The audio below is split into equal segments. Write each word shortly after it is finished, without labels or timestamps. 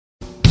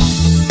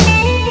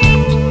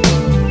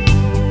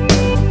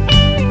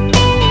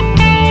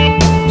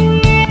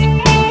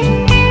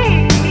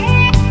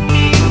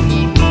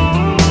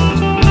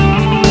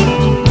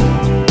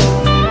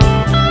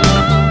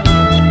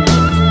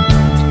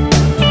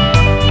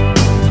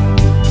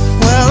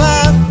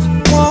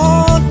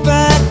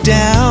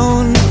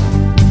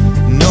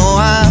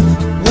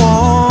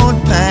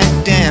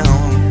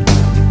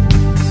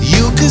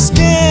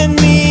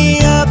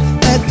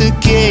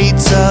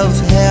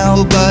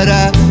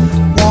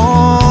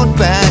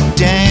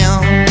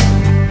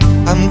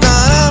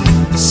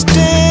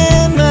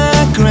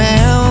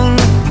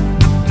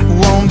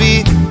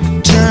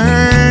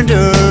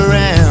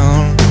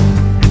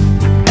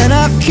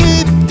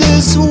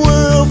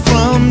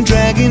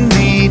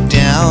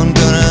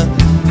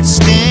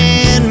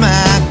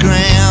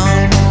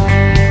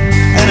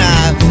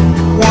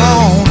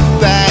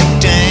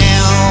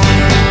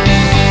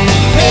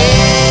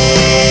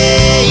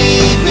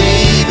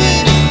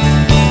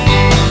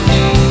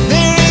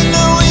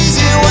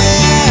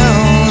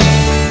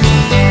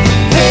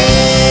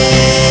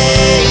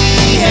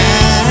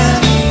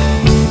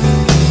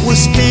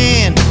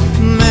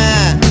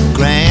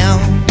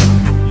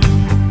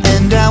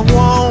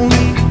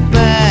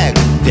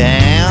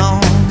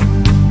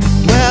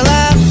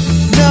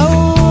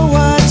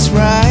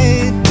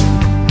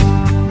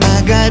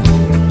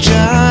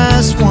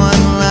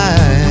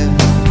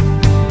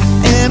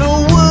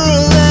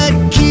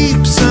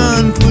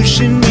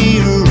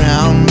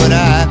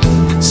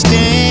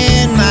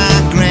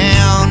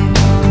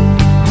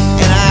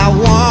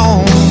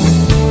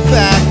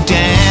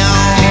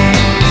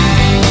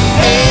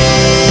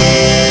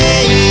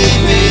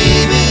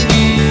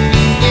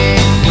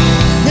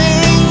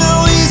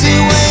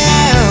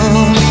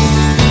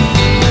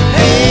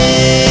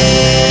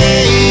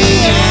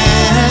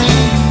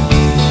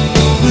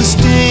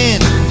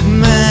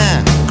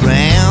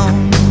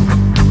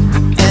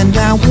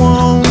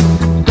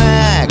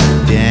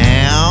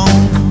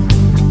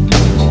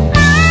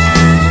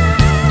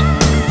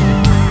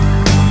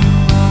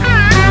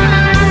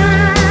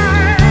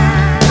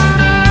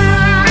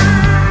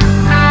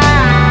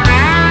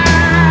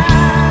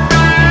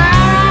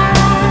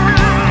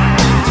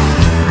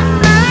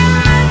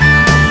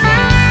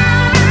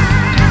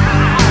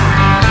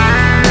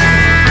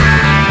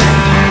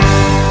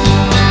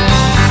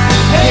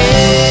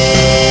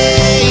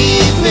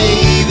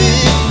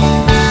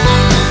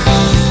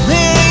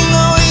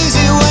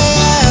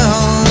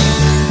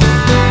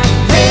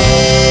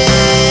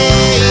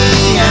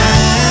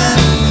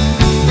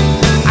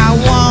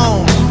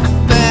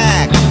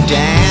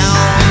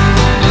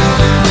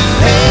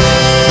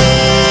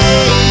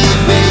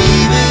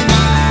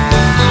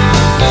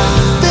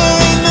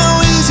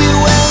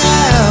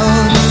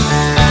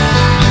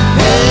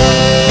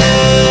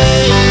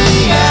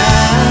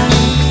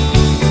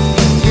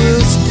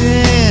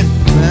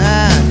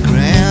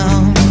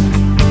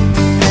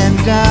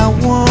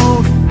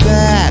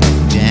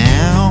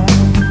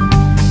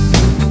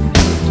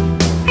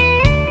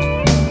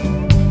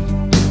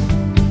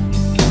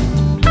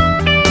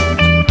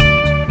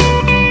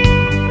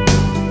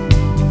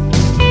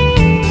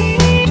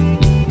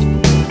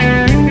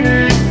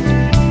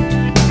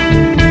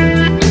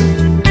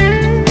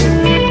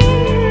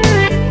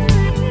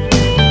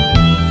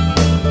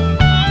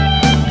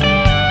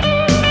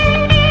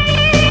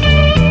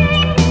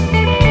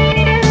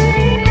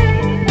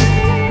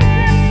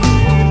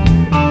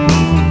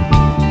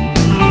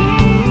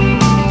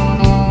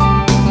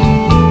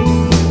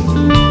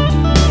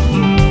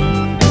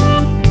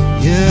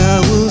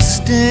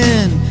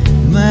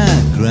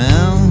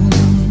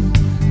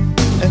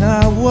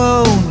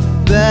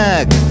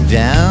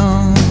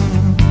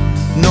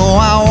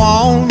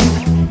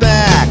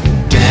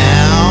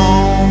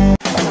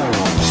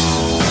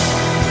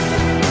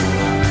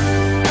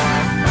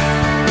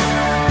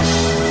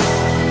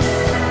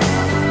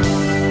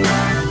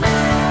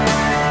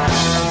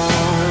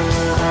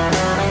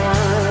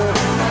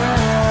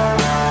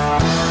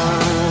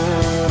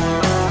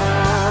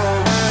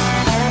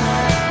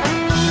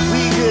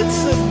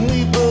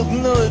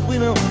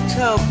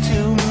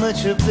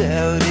much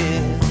about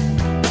it.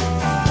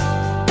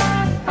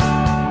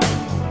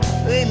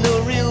 Ain't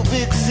no real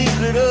big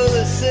secret, all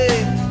the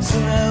same.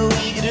 Somehow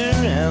we get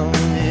around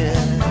it.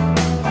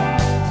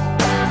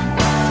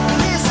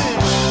 Listen,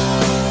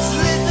 so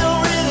it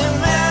don't really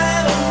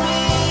matter to me,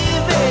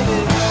 baby.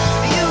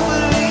 You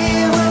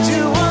believe what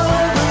you want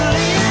to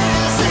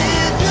believe. Say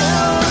it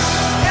don't,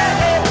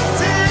 yeah,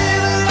 to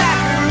live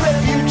like a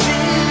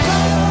refugee.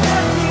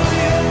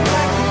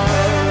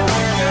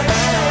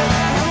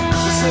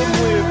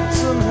 Somewhere,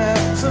 somehow,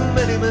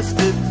 somebody must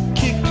have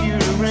kicked you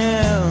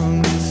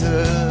around,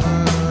 son.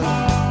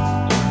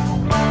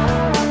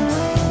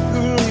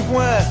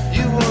 Why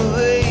you will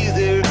lay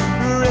there,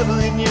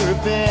 reveling your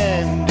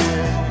abandon.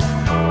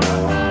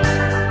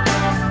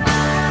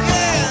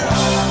 Yeah,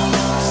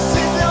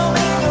 it don't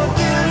make no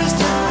difference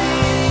to me,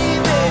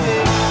 baby.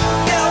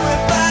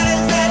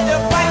 Everybody's at the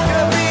fight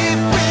to be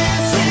free.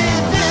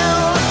 Sit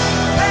down,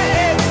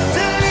 hey,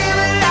 to live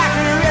like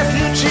a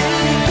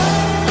refugee.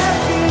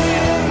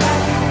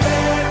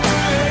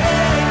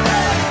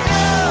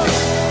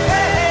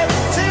 Hey,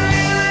 to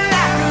live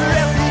like a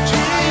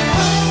refugee.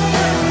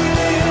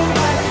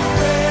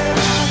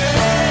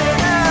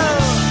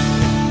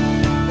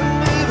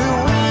 Maybe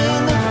when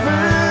the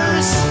first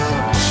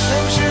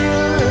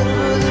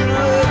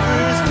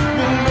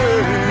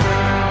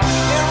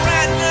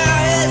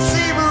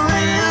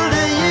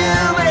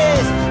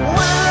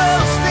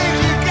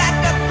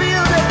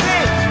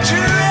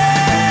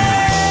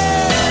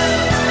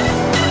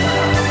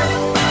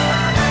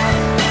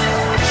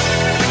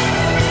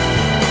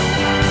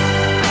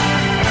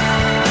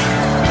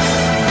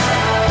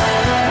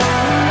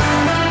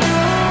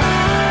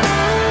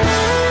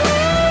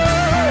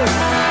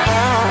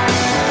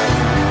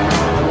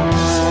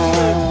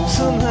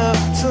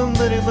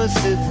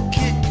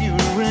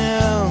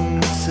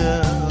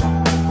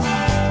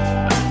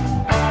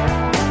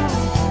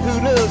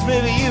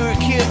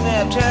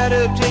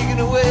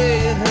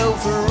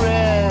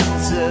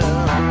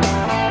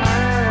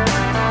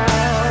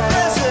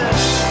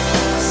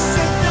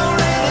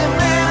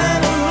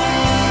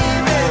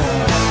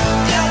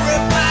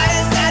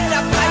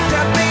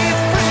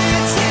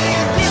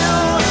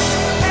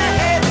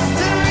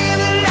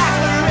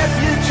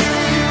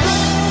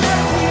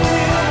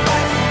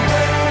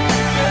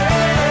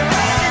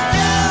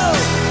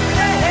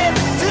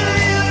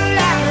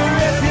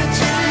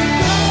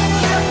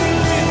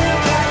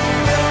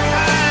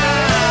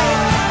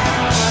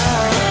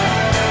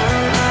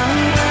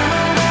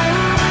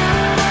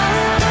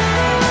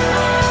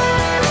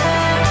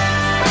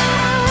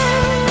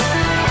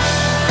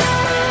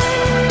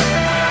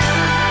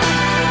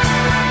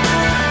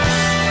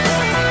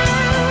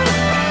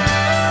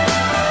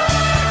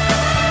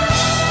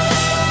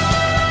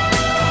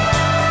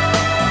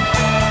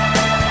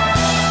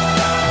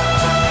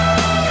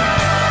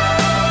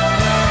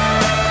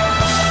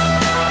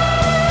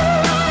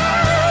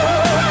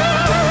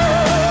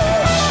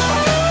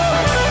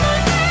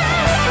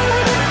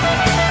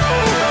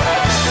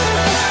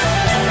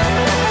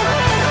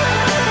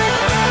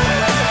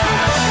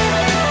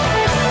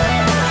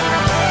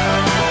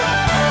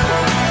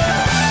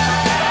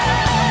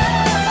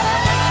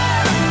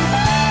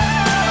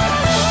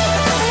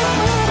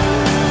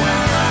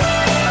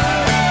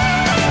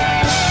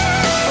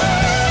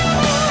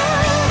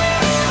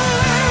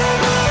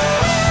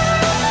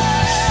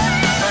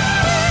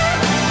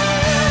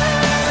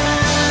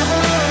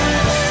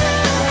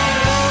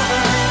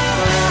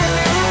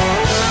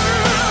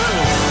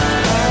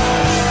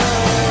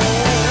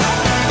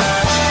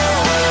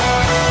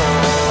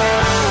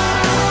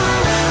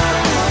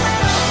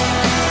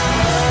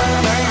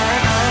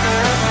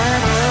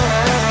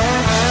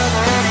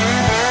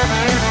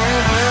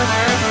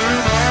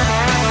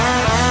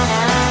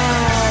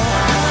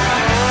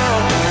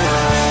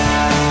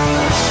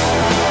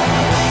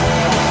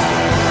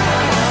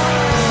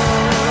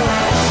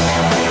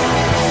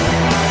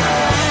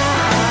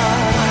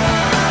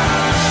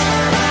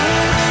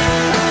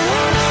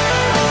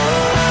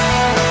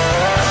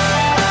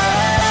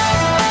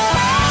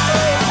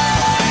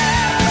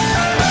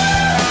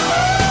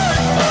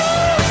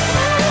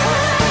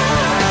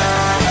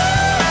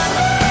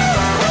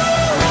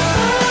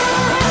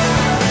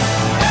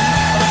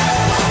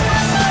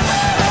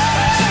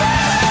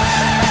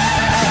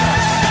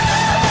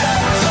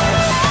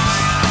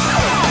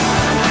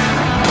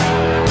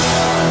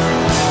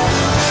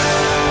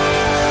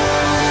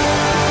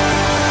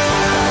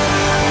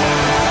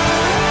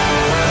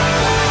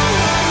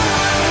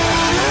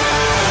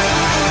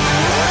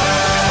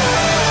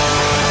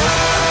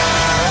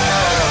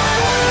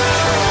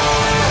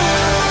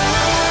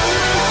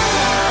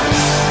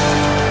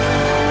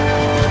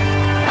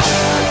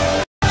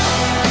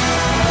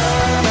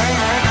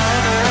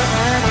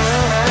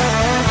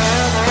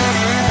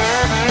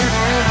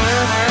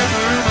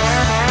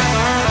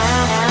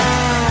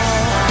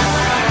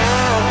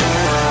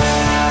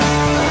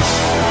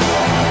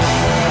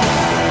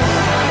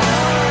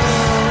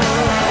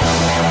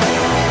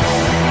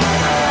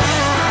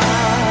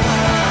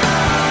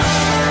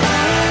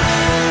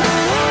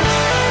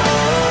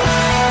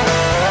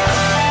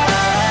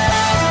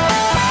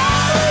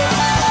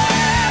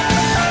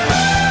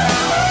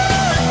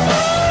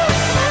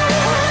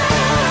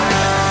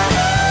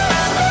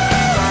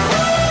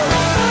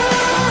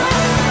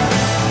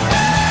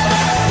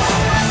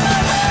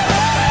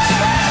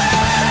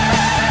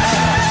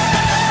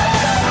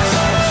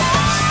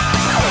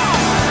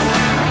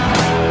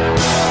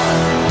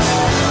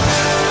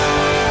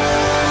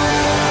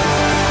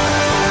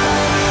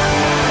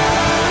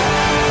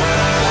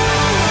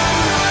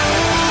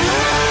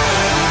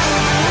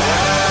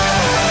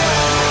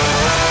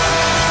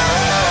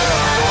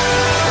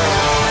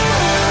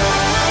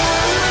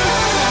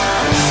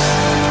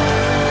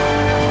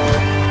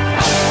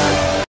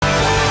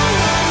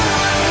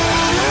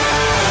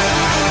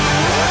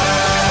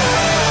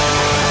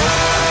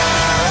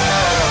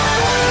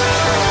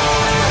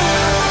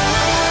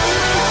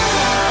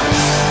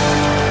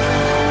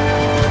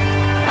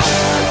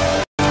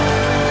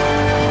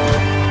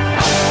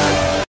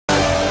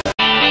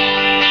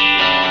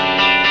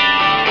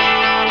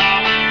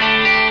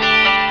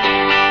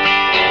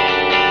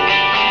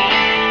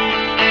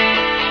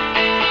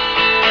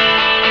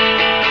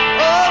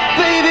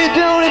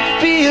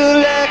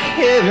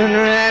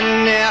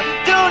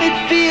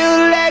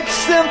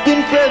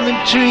from a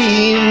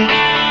dream.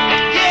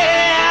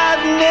 Yeah,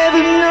 I've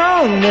never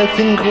known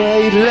nothing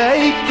quite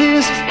like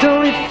this.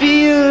 Don't it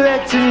feel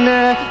like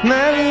tonight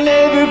might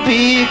never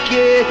be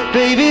again?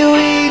 Baby,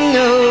 we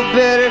know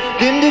better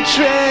than to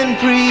try and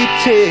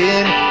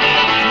pretend.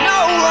 No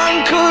one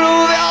could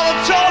have ever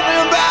told me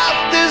about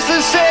this. I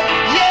said,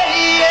 yeah,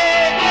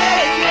 yeah,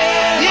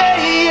 yeah, yeah,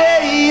 yeah,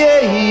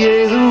 yeah,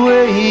 yeah. The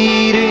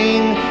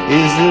waiting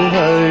is the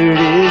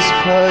hardest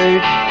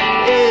part.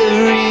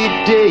 Every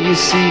day you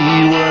see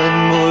one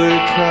more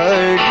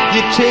card.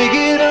 You take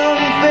it on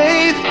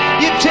faith,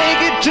 you take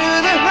it to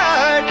the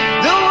heart.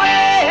 The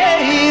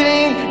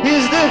waiting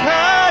is the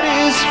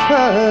hardest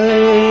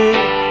part.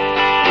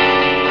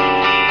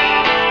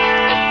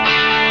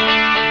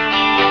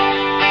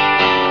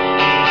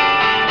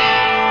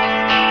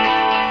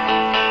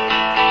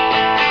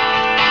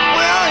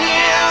 Well,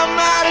 yeah, I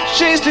might have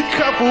chased a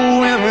couple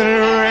women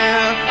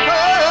around.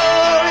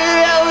 All it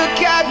ever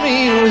got me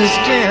was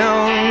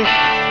down.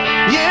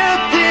 Yeah,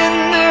 then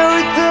there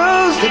were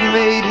those that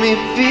made me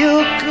feel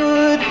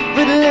good,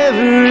 but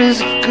never as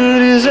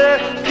good as I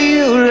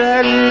feel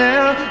right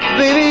now.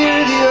 Baby,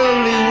 you're the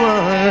only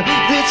one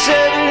that's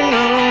ever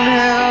known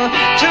how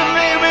to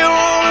make me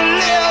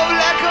wanna live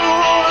like I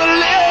wanna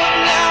live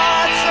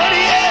now. I said,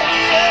 yeah,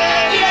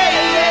 yeah, yeah,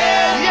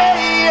 yeah,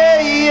 yeah, yeah,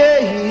 yeah,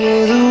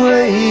 yeah. The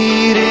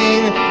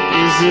waiting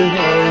is the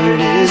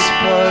hardest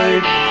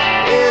part.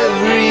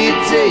 Every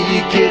day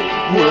you get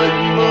one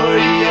more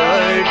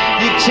yard.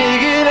 You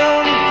take it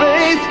on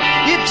faith,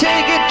 you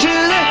take it to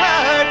the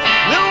heart.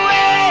 The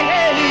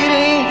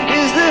waiting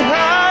is the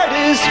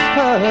hardest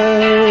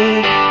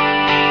part.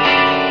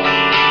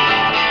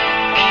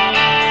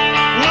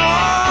 No,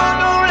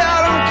 don't let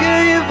them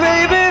kill you,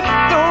 baby.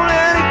 Don't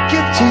let it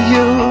get to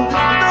you.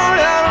 Don't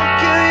let them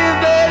kill you,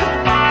 baby.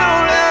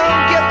 Don't let them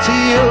get to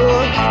you.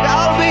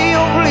 I'll be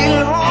your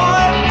bleeding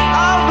heart.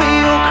 I'll be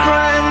your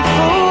crying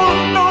fool.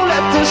 Don't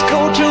let this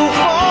go too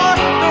far.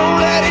 Don't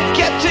let it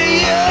get to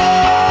you.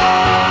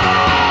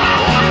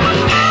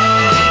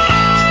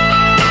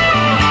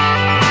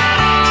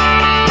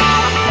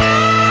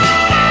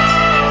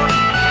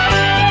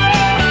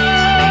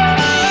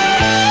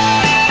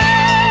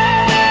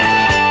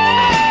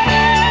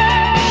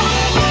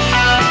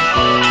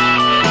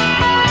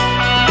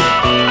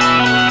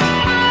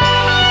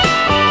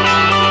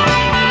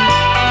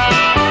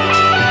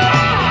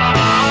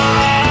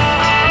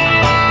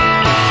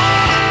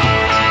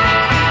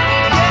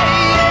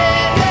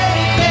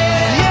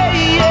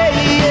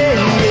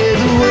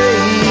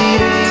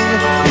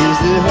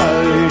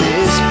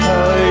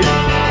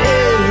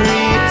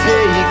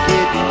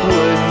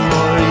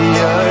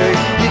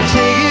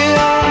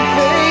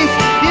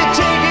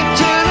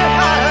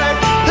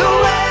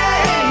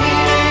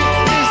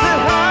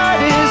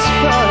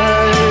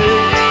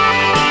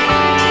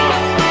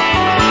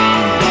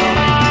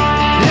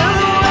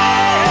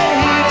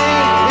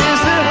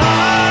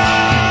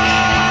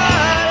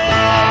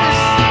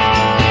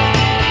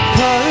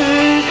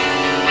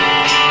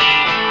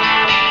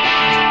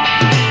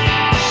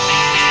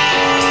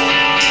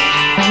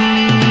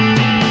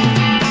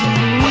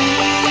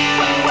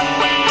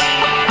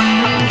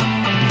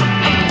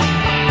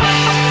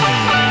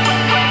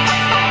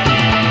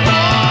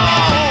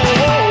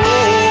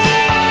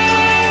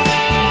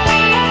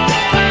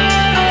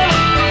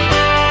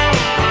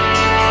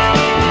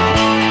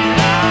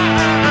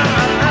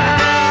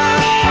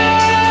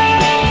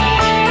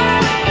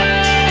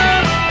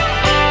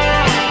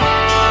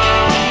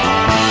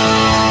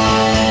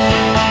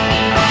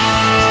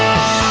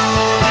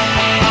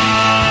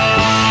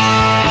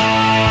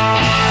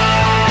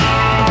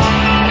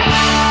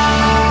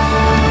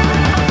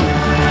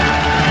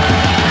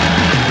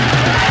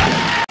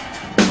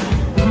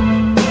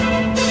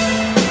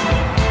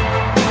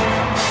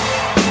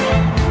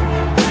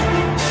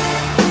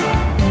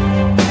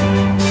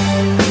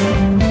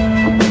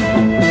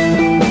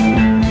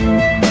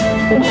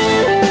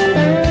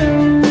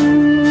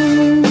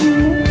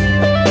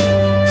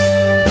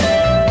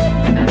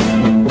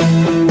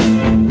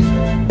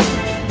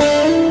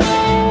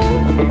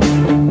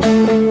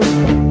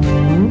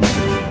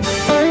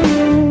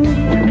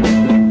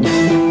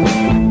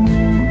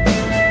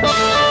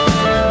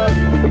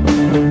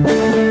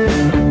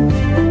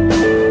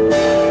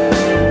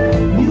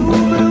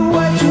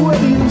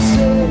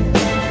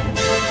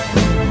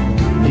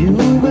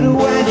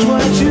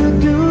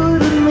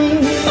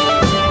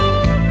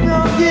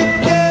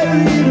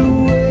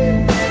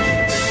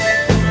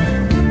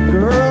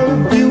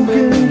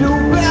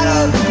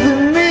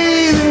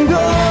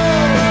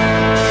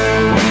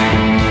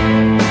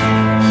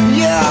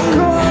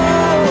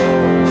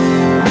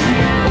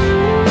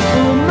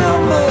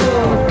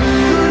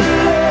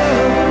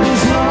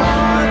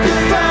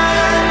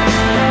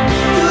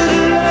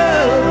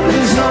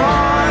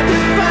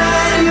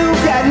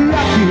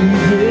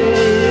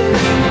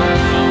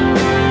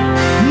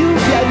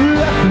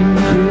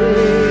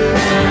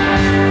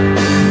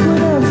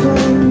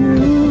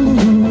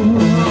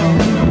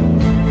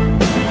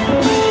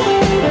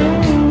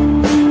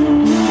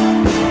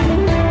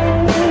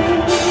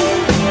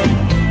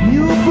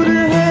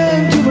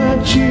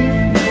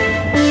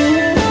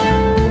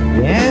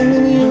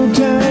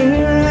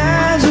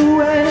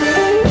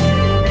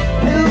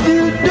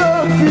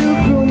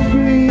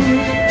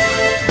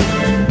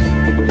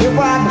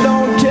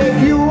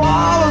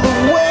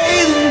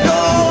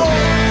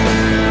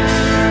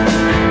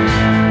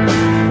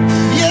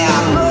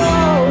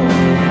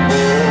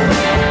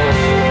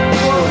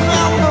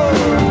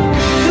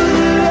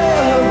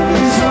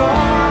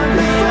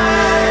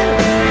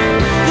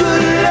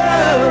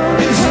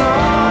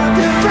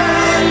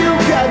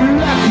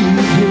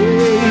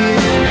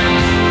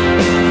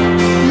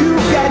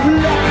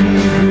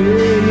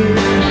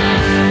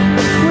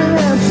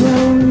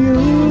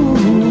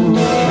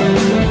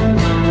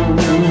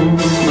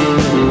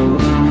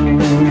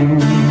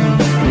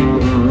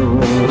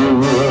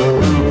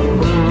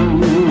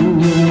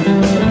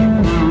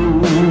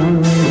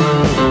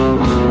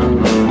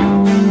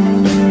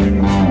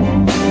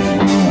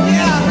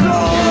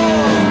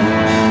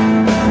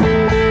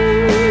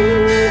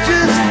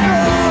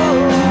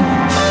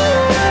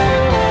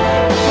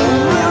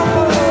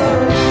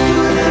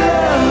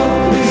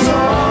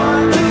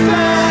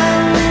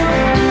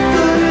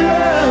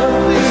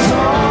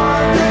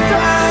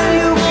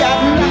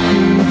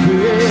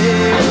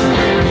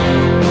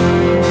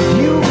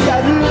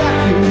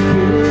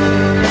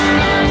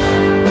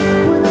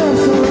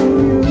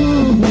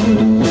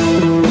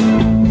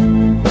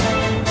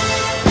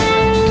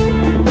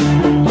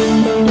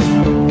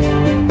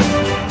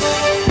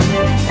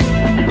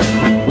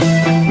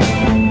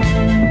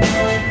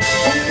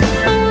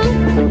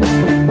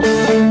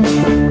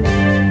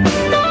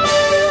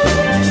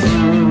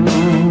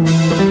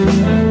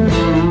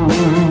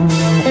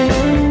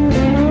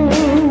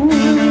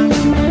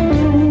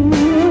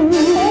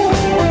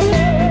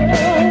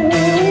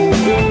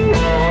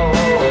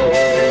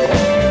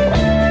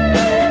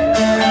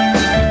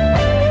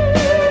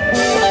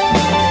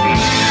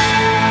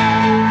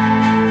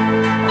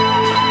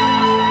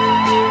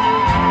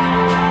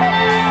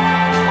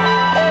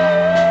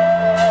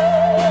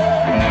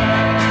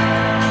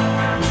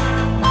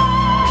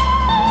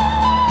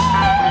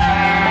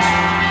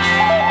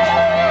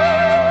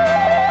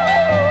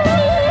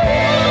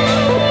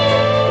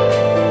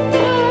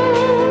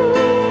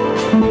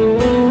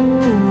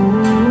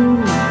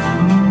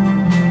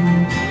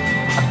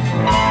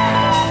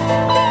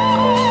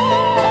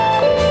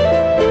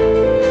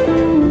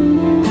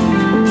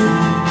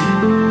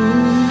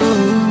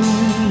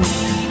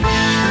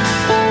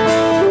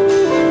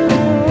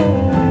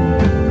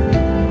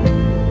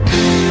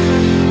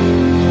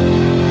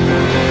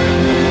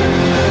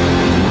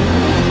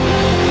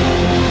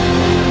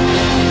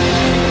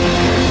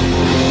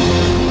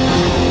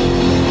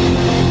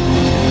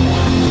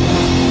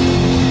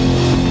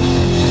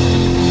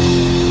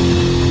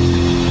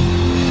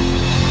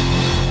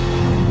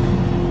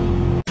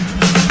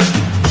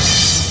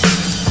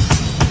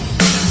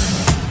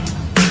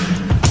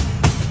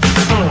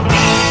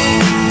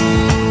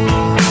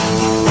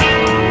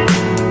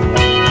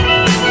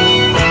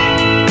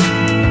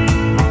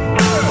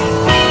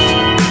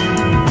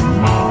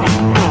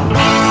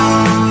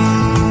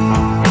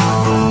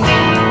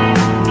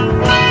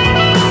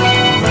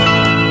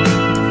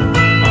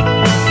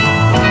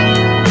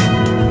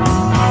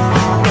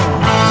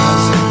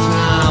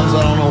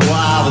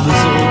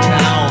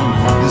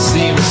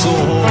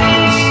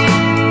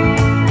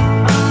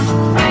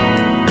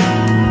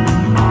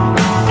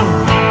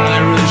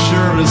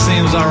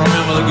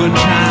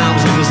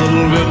 a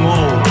little bit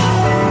more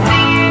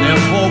and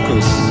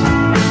focus.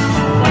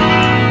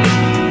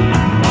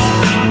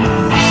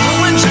 But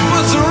when she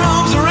puts her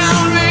arms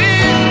around me,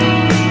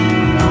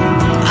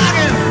 I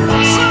can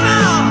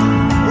somehow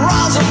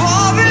rise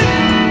above it.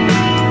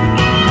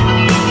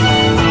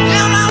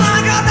 Yeah, now I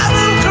got that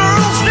little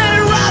girl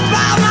standing right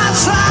by my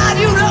side.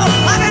 You know,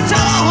 I can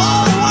tell the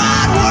whole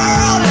wide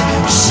world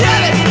and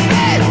shut it.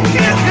 Hey,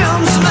 here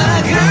comes my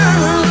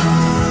girl.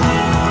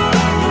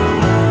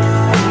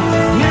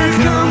 Here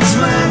comes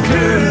my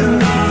girl.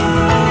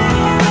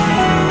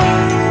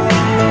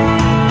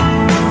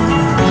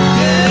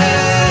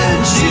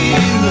 Yeah, she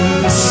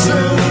looks so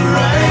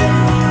right.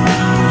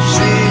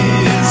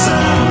 She's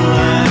all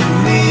I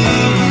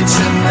need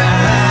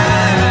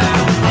tonight.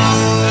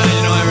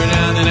 You know, every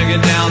now and then I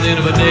get down at the end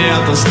of a day, I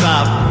have to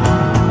stop.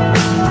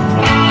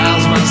 I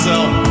ask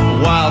myself,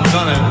 why I've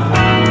done it.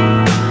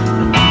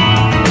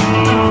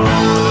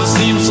 It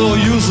seems so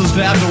useless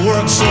to have to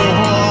work so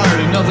hard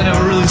and nothing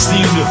ever really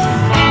seemed to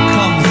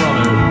come from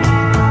it.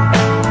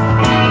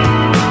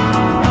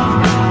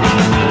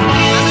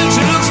 And then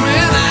she looks me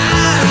in the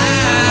eye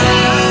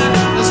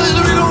and says,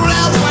 "We don't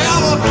last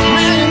forever."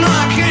 Man, you know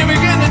I can't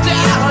begin to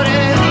doubt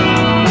it.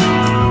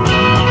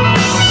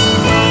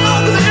 No,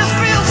 'cause it just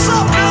feels so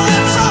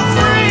good, so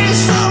free,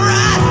 so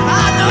right.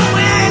 I know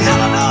we ain't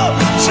never gonna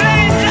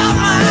change our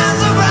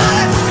minds about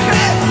it.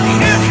 Hey,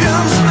 here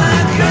comes my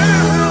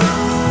girl.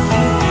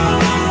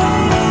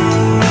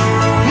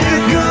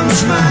 Here comes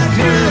my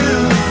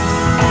girl.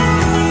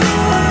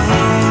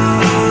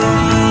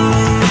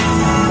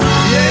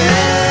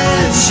 Yeah,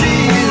 she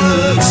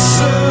looks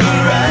so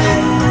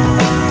right.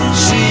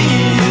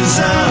 She's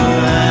all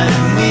I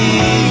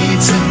need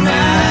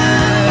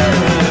tonight.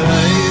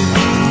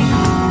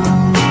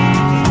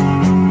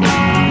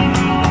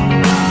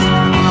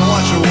 Now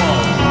watch her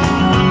walk.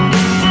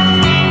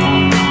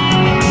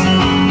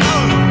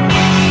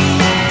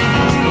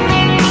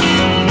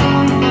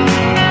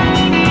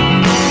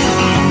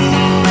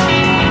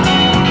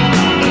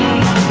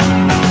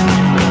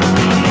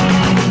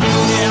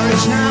 Yeah, every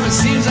time it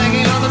seems like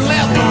ain't nothing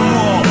left no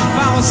more.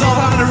 Find myself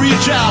having to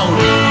reach out,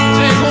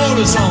 take hold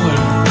of something.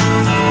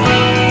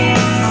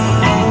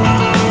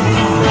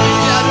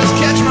 Yeah, I just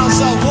catch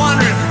myself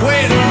wondering,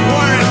 waiting,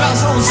 worrying about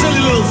some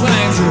silly little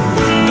things that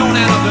don't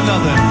add up to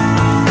nothing.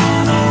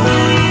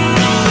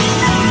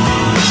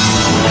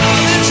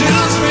 And then she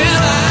looks me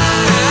in the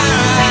eye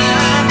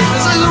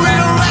and says, "We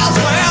don't last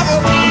forever."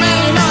 Man,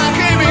 you know I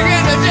can't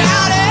begin to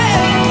doubt it.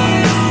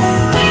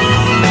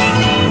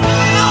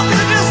 No, 'cause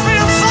it just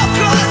feels so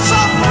good, so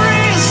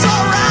free, so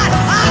right.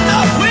 I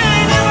know we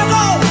ain't never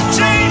gonna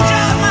change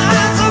our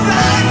minds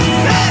about it.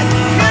 Hey,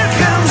 here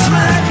comes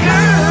my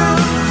girl.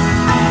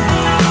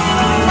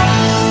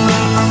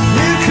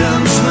 Here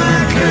comes my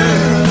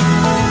girl.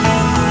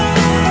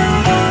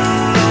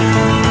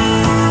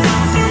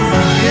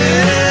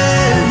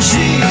 Yeah,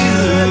 she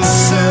looks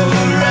so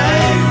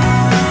right.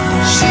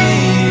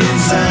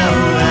 She's all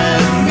I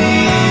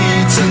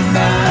need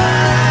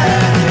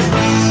tonight.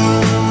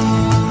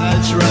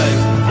 That's right.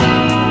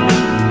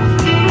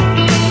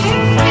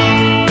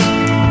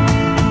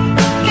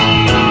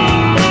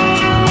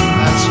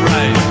 That's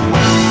right.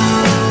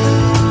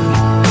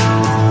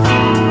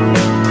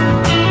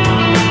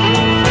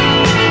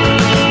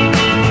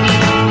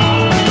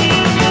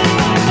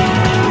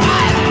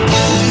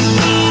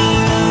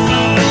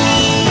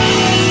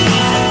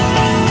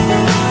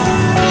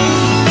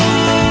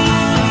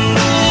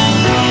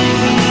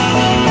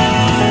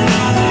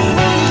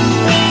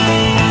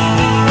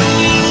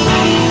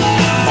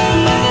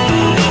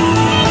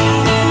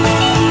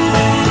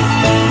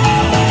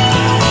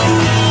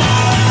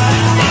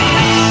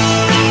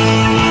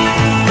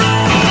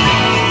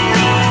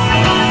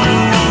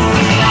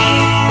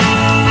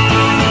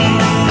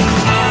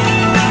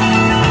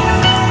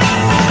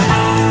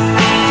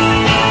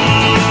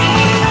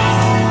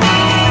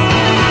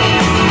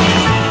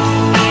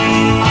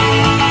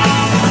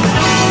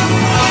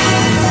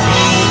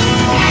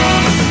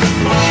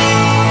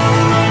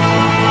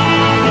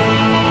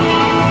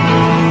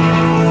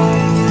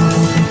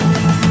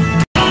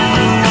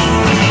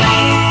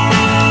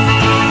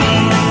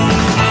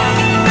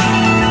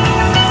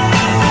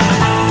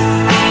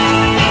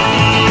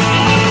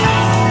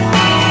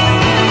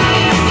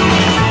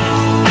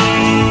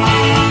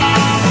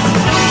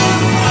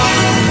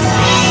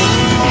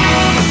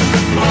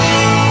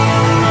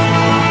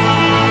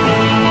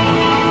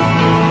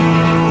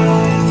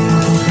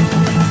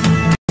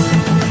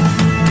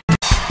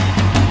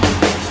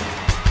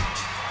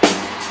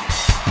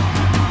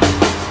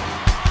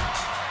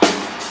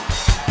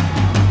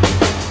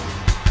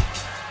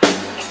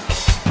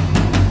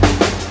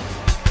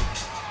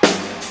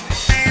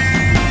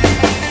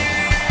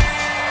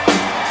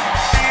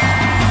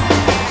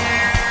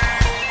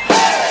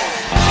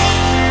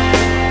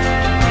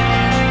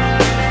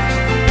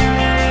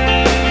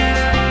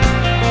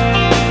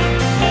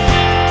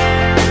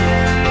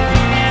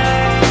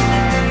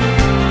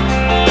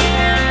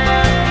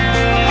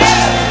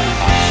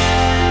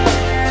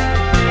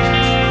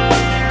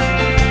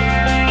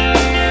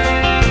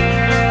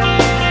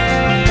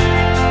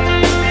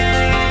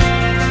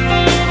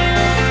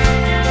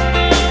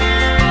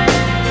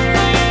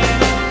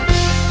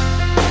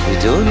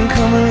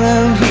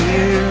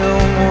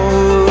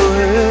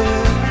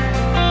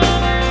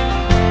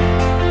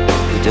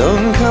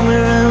 Don't come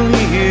around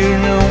here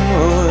no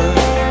more.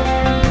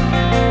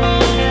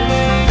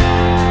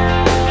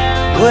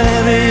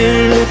 Whatever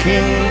you're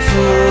looking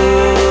for,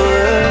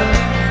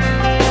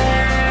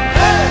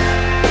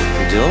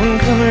 don't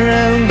come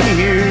around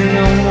here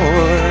no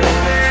more.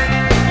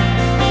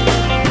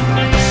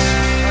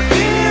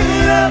 Give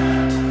it up.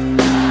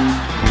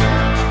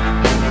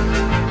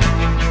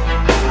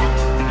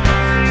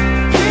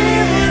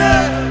 Give it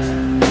up.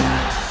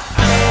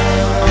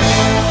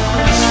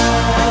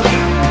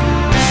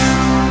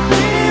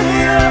 Give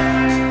it up.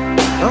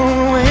 Don't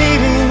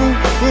wait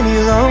any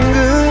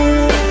longer.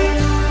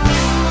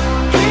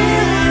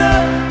 Give it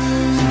up.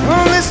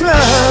 On this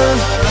love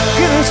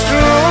getting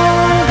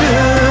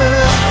stronger.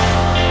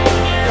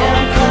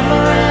 Don't come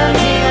around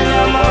here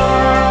no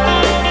more.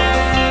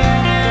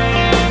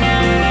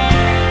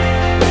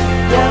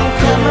 Don't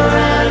come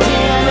around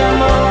here no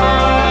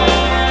more.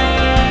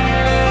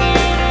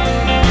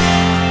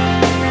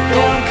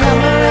 Don't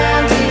come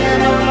around here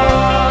no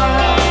more.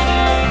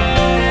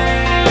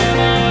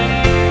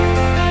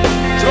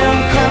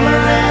 Don't come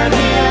around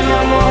here no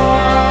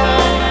more.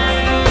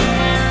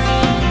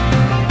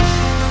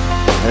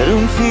 I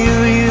don't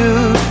feel you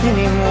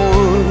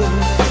anymore.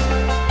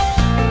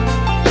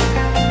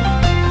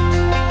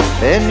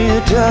 And you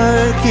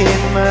darken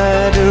my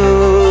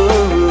door.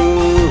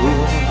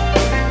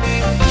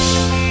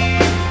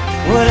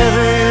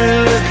 Whatever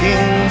you're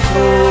looking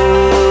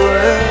for,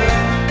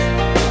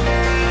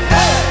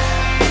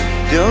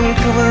 don't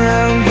come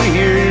around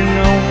here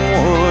no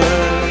more.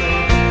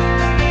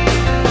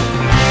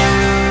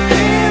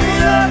 Give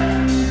it up.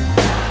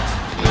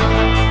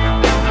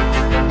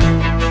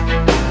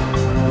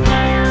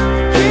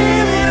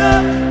 Give it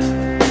up.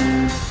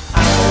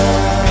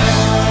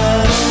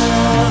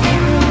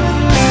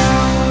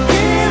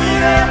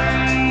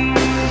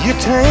 You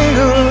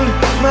tangled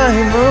my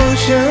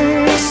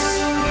emotions.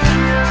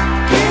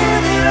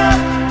 Give it up.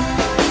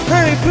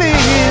 Honey,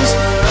 please,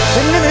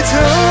 and then it's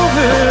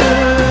over.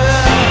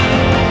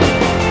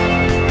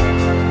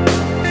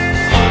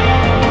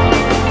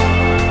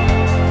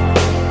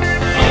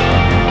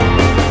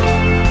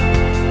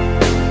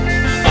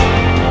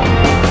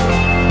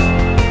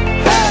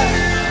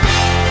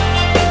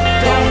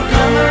 Don't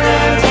come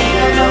around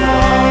here no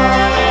more.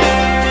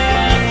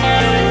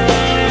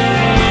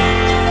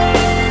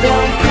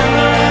 Don't come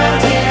around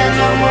here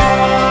no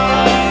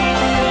more.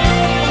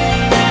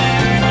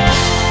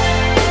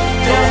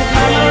 Don't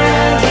come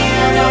around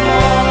here no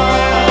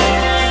more.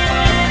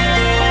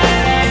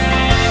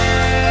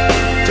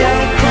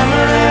 Don't come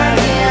around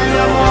here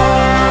no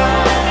more.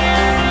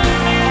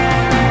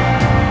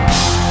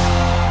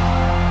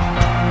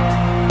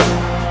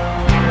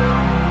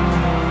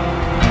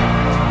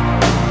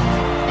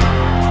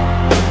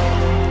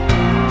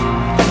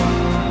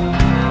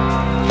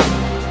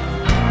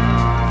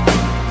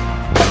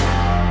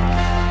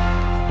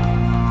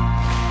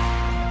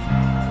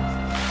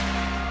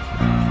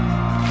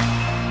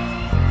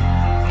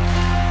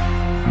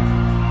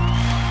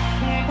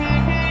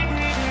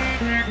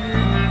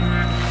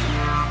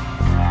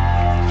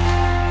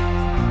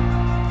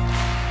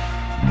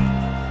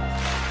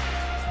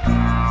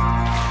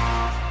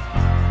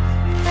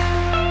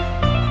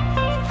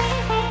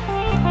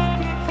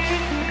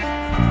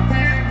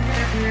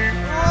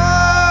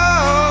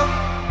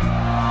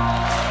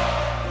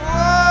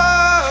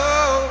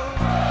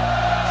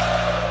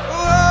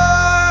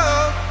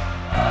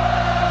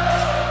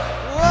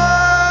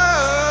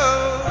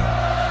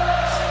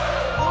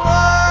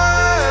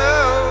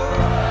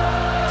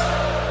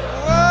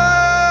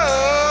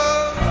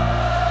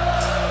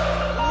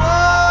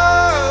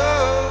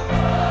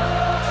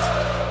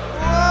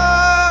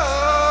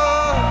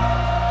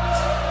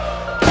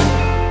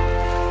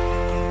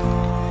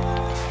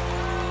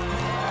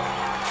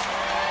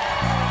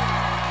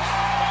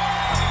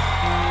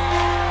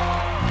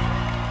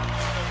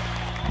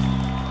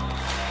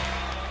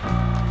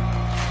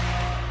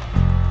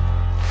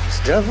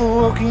 Stuff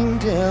walking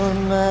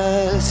down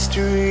my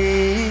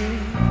street.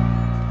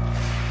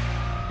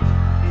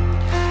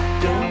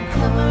 Don't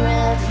come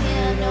around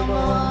here no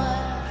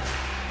more.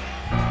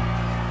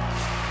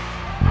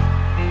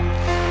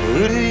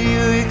 Who do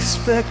you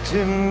expect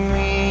to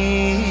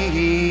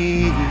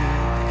meet?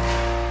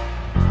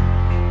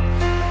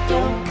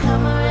 Don't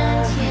come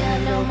around here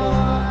no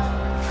more.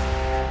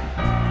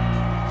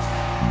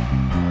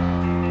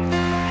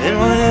 And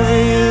whatever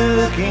you're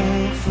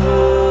looking for,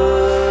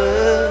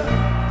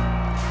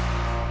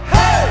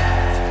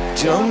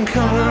 don't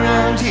come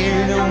around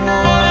here no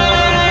more.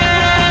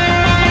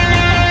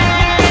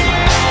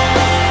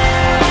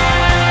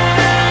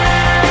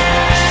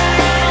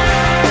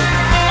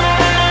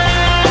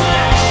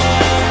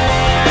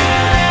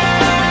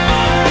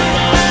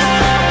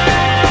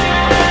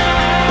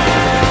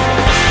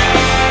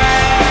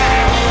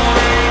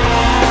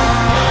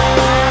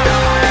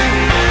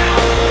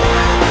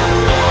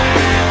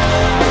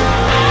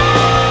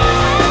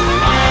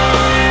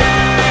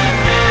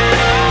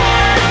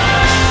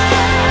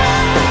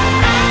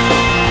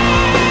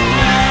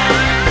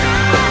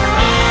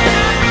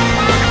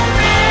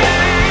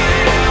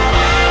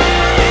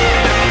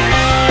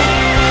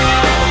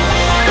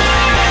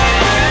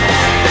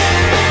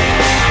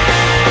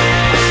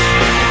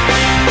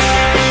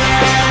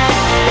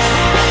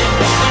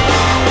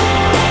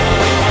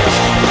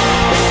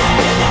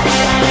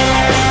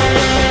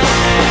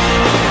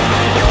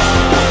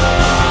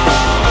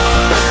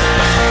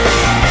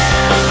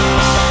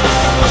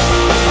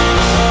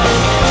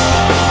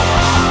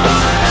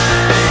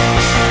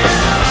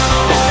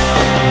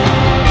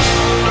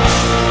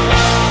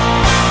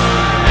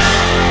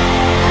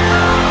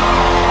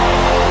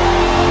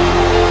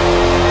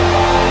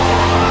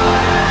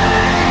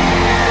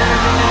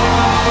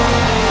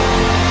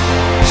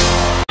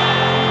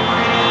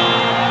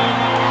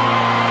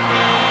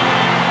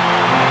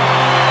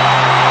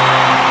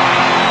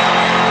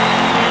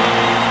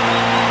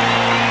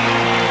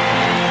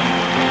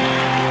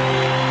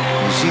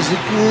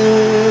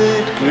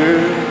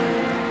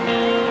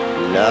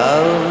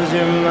 'cause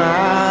her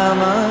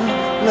mama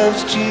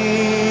loves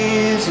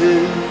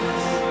Jesus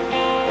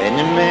and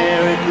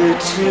America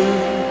too.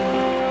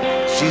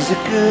 She's a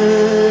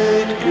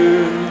good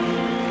girl.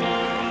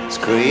 It's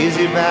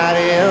crazy about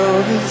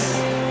Elvis,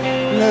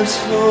 loves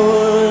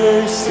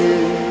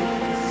horses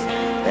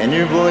and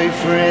her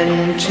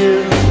boyfriend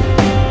too.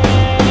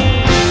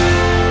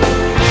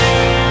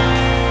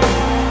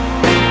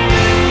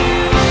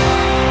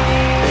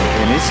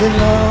 And it's a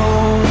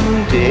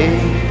long day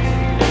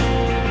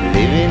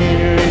living in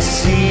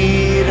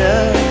Reseda.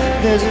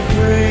 There's a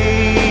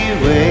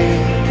freeway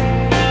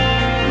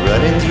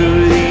running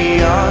through the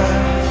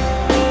yard,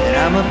 and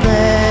I'm a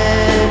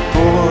bad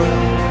boy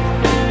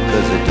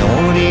 'cause I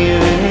don't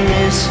even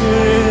miss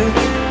her.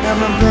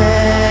 I'm a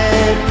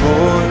bad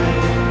boy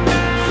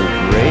for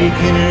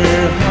breaking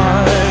her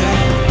heart.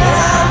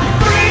 I'm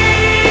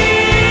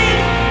free,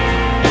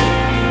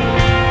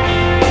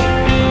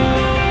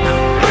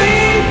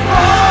 free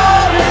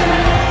falling.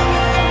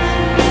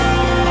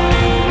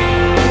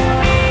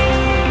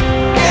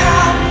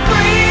 Yeah, I'm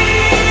free,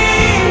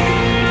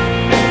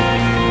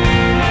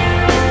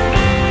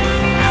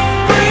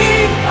 free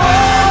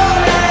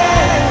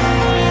falling.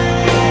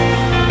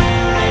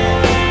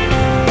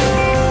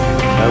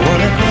 I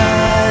wanna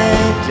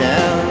glide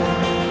down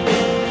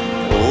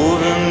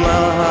over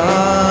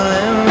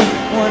Mulholland,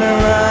 wanna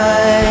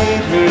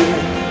ride her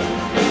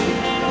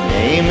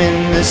name in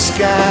the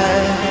sky,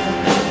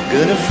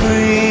 gonna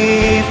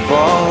free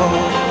fall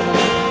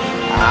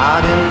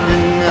out into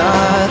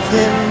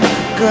nothing,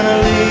 gonna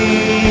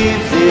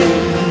leave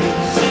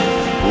this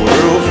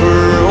world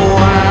for a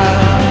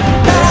while.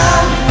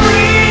 I'm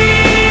free,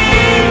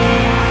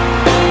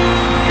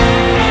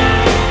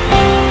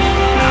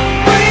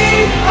 free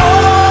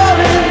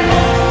falling.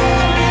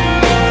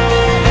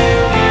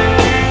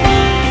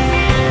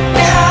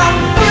 Yeah, I'm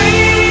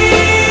free,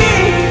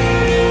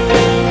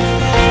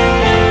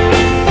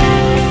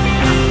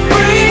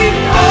 free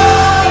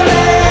falling.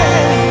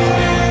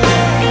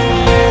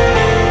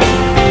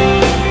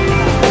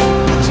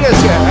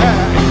 Just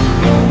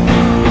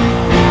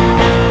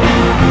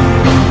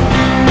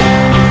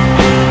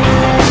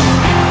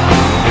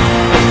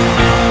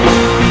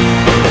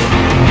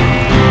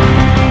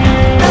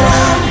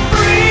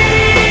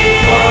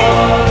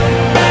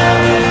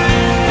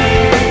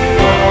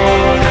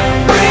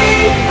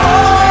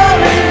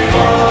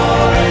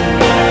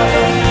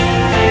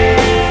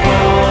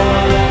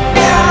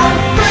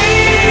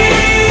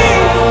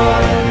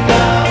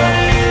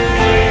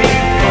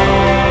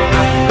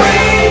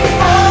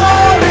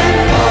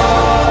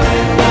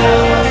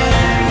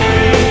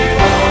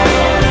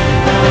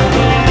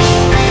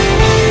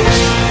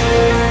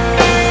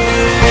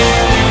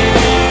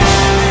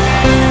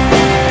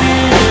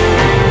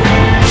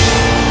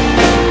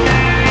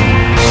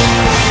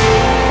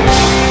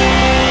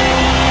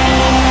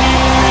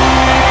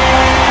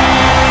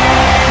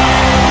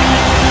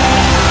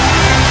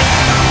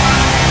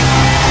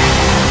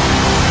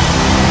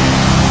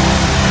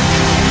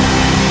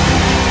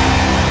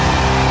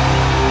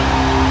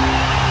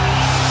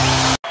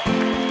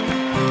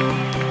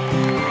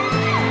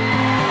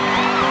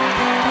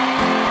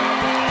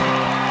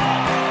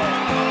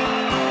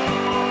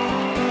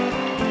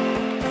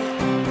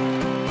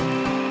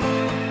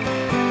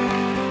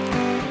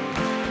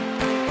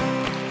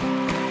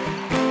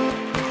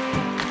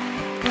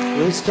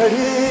we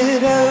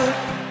started out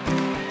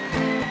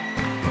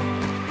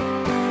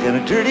down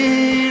a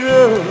dirty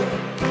road.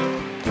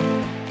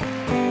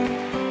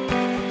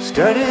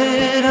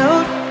 Started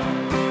out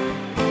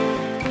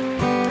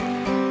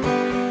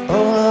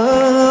all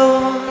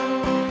alone,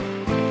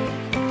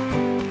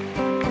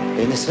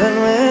 and the sun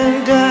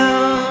went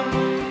down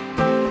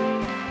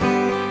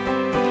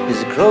as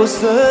across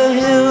the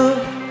hill,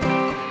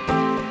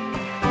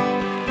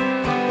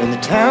 and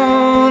the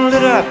town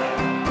lit up,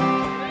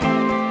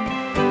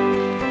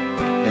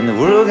 and the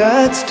world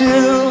got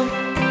still.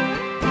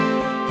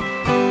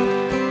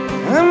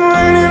 I'm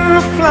learning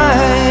to fly,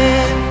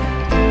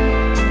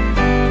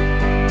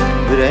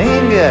 but I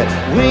ain't got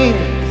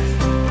wings.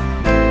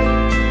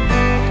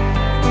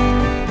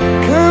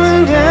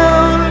 Coming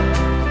down,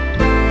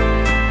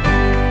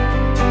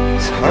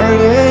 it's the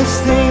hardest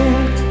thing.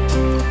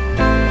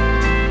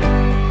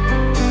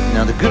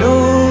 Now the good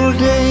old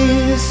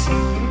days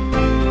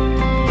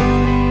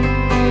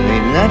may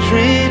not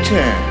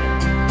return.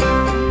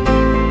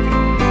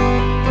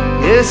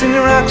 Yes, and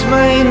the rocks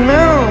might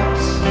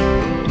melt,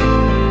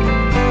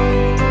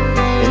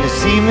 and the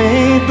sea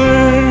may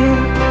burn.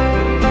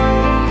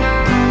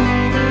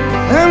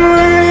 I'm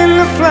learning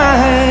to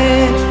fly,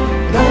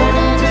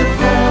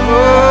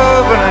 oh,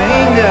 but I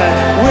ain't got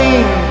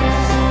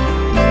wings.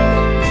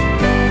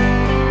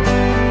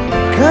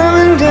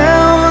 Coming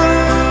down,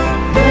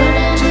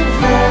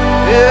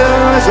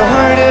 yeah, it's the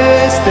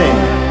hardest thing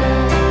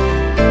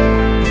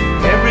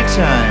every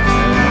time.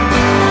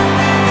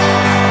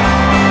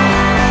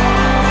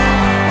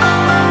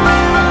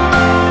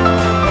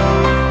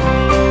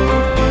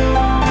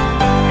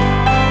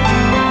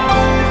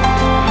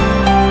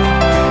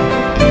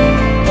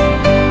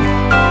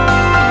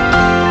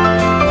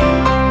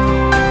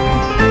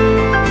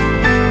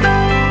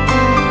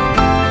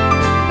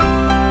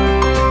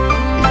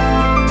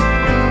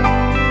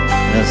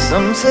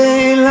 Some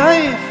say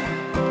life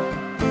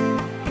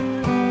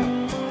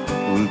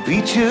will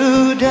beat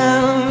you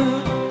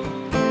down,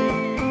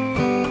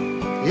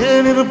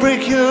 and it'll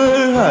break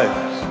your heart,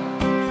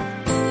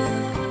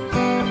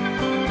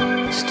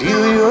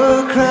 steal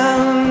your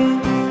crown.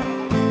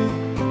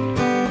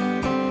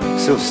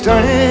 So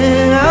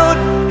starting out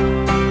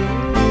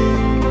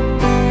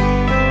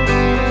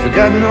for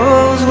God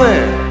knows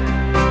where,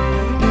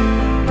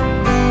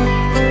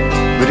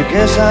 but I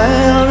guess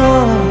I'll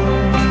know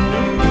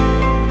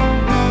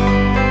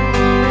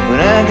when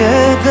I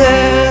get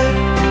there.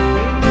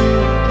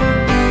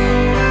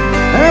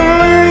 I'm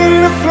learning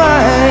to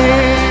fly,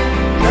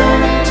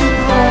 learning to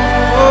fly.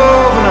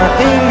 Oh, when I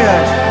ain't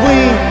got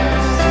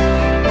wings,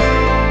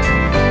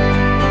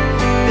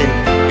 and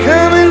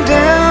coming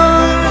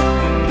down,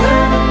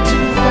 learning to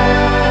fly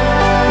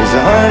is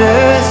the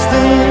hardest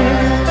thing.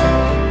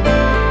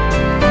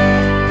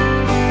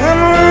 I'm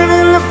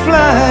learning to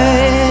fly,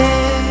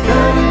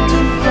 learning to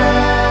fly.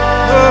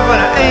 Oh, but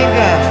I ain't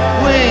got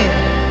wings.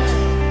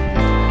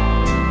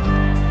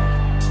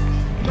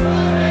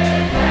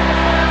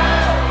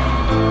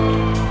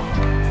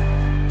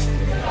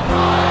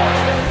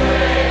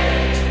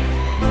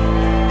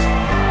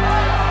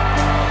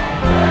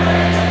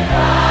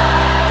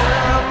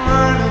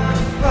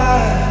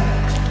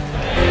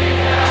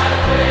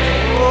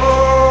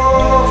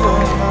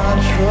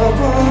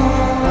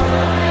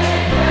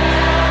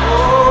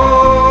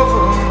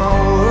 Over my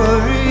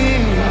worry.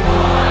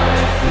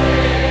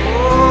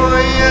 Oh,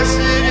 yes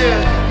it is.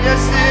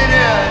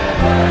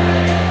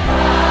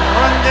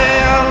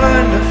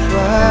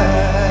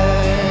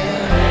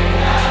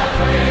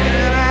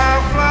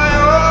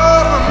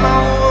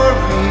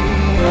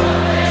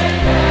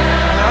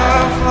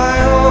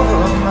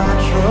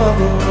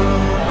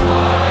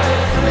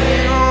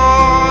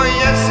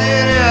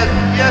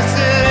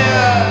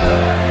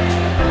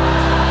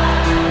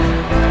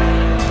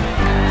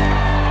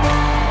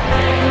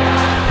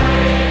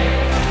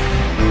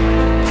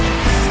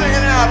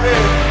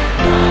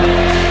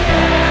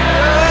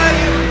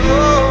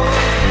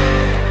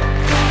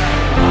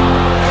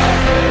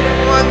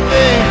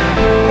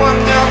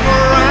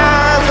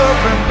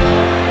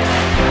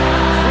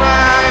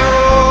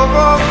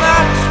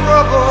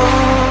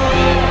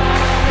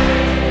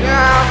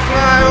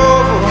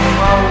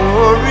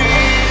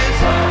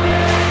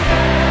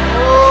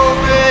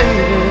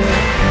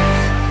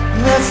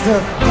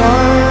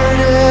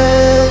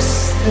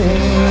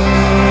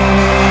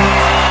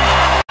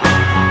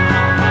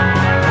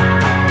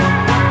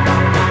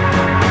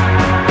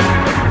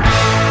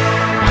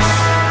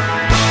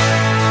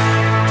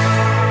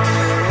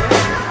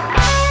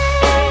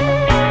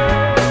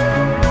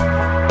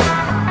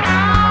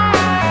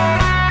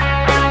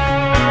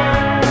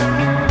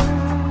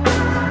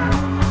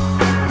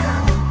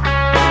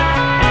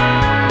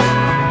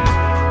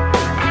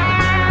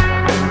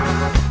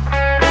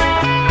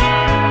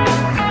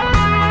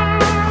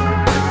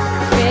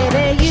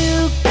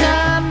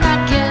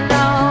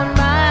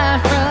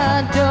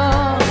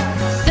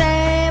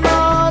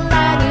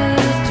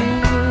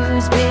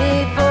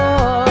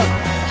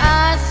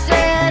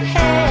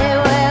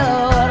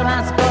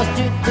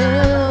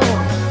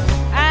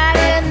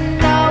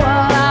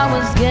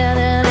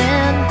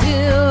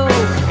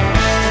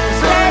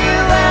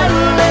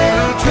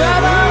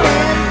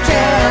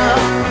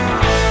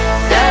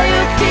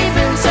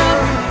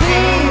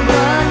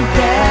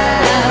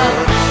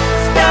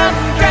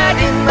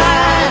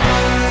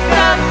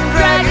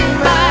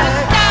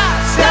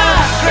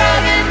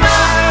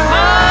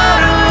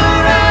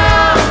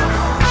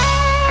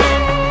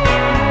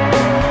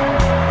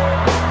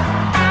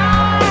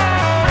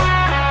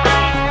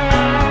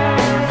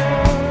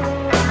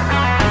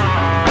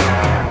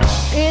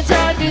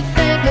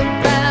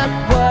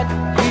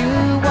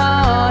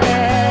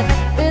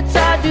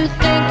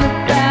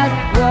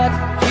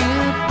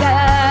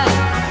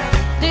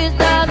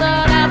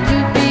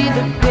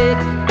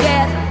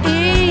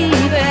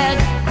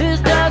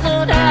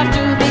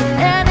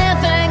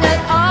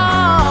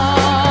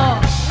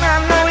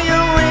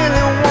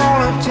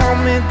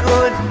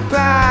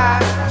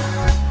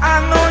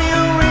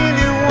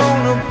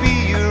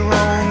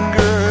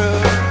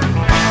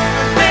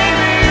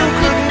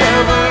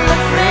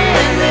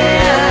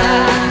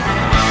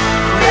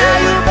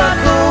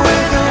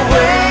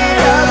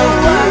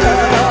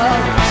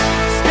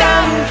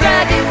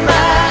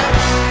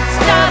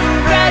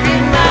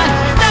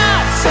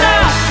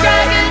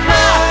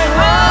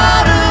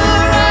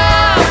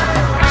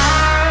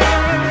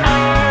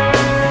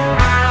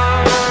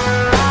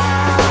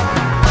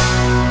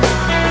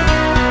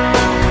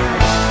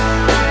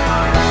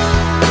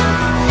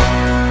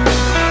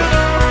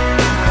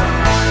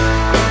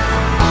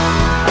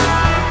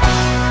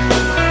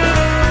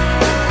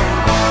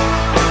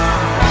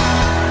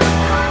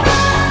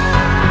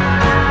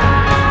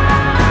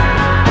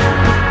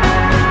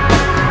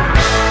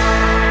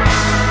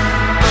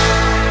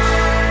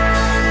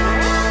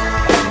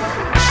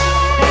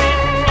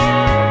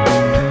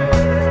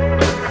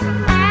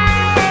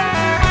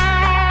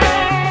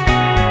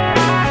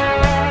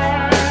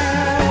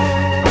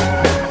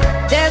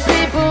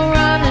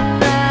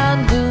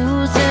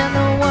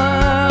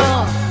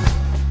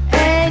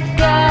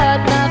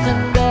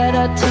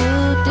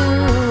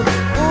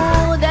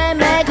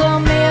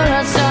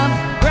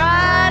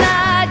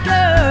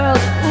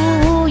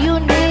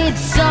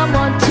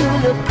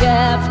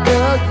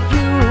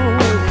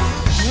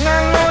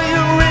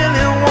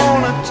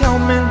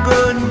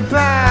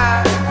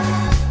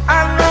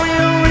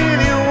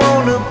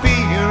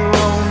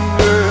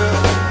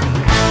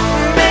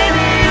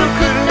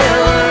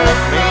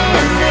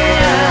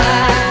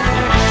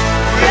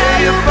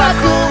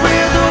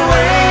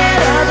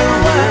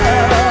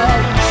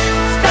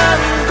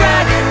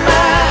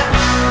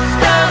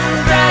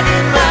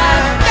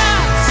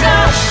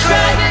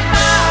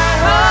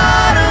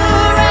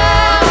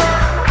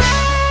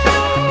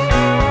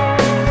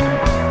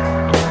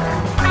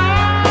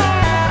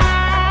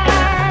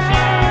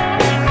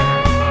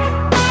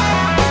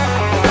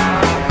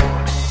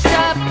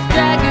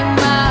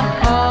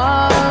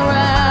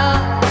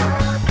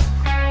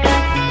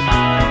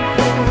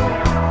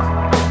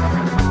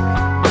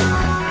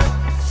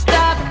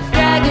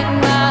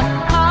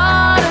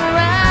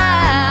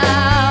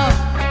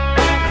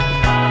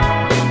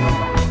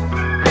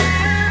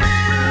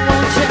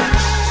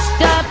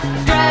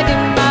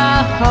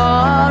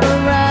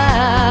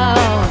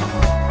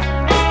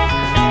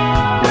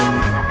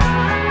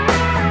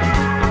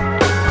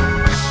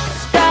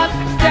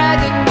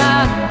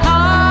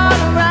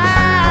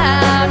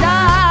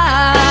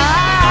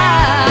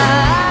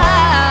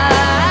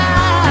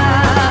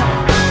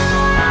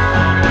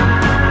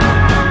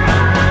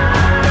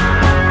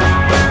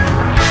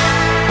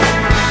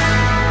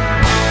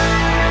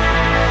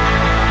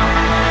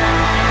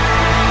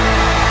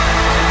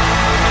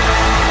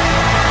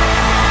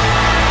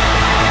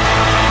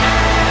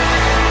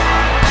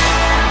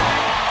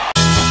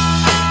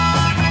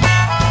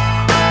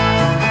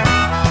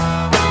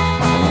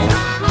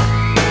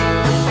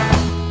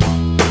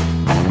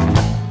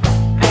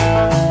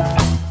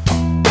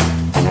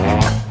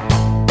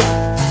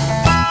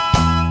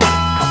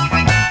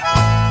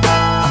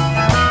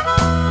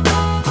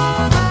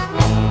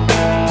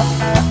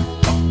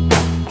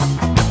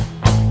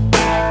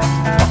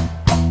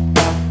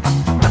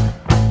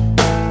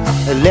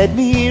 let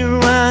me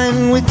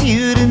run with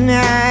you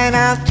tonight.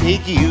 I'll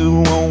take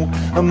you on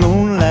a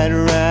moonlight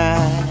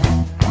ride.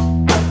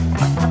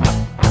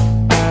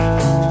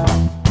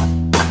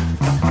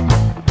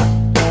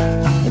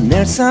 And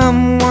there's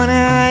someone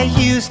I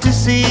used to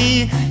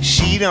see,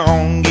 she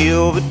don't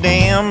give a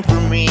damn for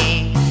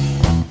me.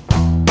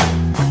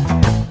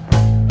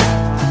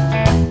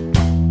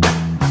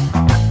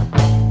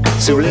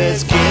 So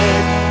let's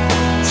get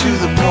to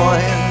the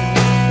point,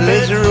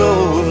 let's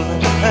roll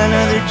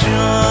another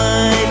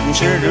joint and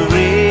turn the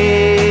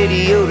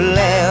radio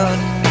loud.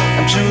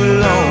 I'm too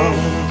alone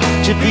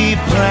to be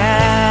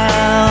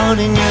proud,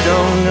 and you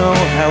don't know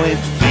how it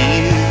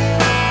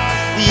feels.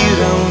 You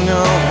don't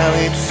know how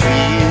it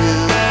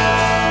feels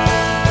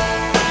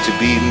to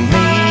be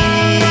me.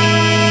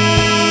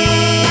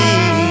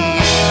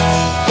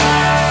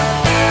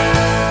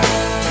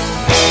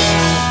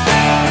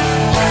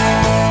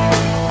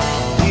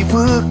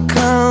 People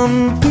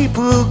come,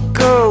 people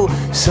go.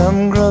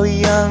 Some grow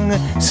young,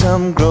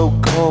 some grow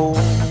cold.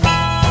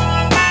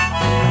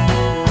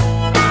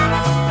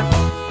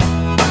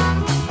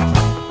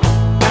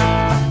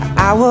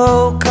 I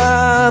woke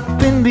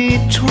up in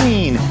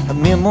between a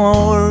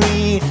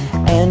memory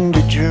and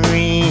a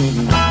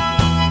dream.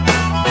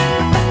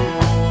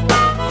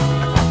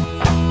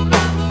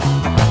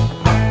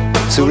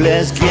 So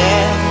let's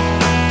get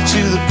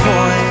to the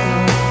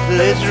point,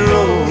 let's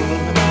roll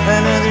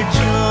another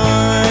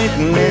joint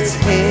and let's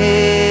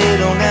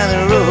head on down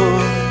the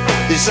road.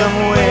 There's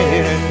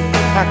somewhere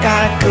I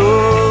gotta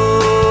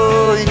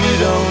go, and you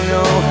don't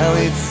know how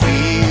it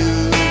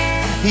feels.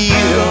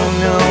 You don't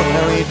know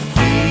how it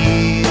feels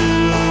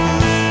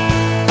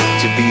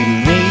to be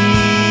me.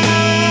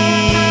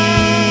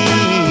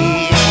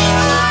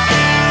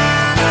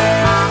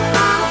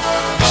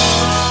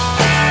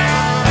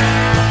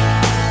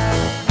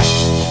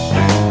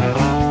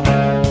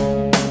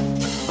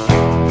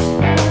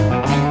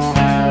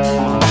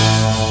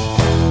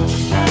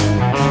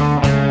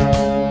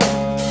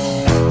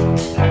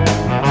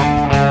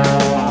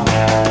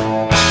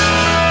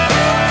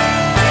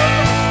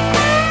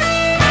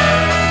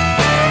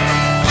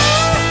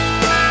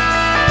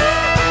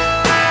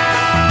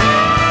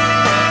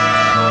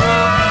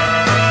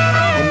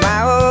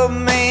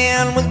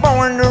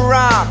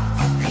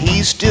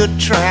 He's still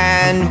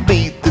trying to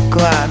beat the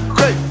clock.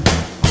 Hey!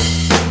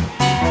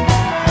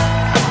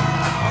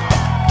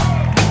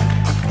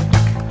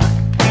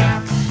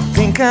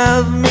 Think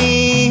of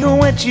me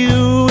what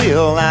you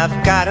will,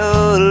 I've got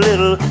a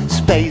little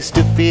space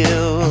to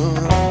fill.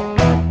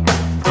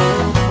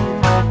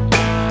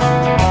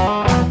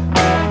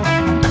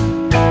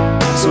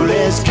 So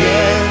let's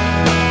get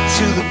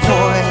to the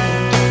point,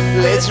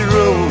 let's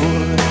roll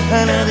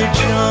another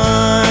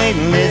joint,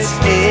 let's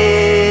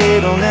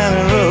head on down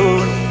the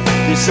road.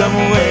 There's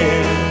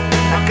somewhere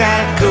I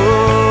gotta go,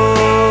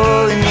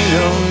 and you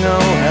don't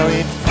know how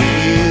it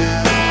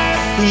feels.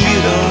 You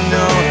don't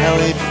know how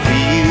it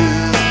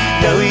feels.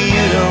 No,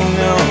 you don't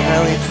know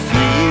how it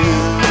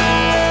feels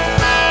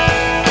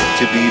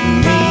to be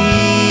me.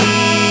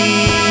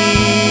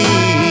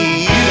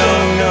 You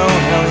don't know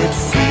how it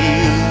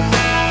feels.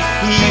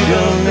 You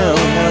don't know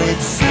how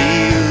it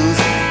feels.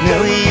 No,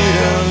 you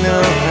don't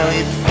know how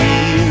it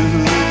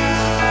feels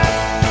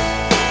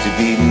to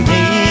be me.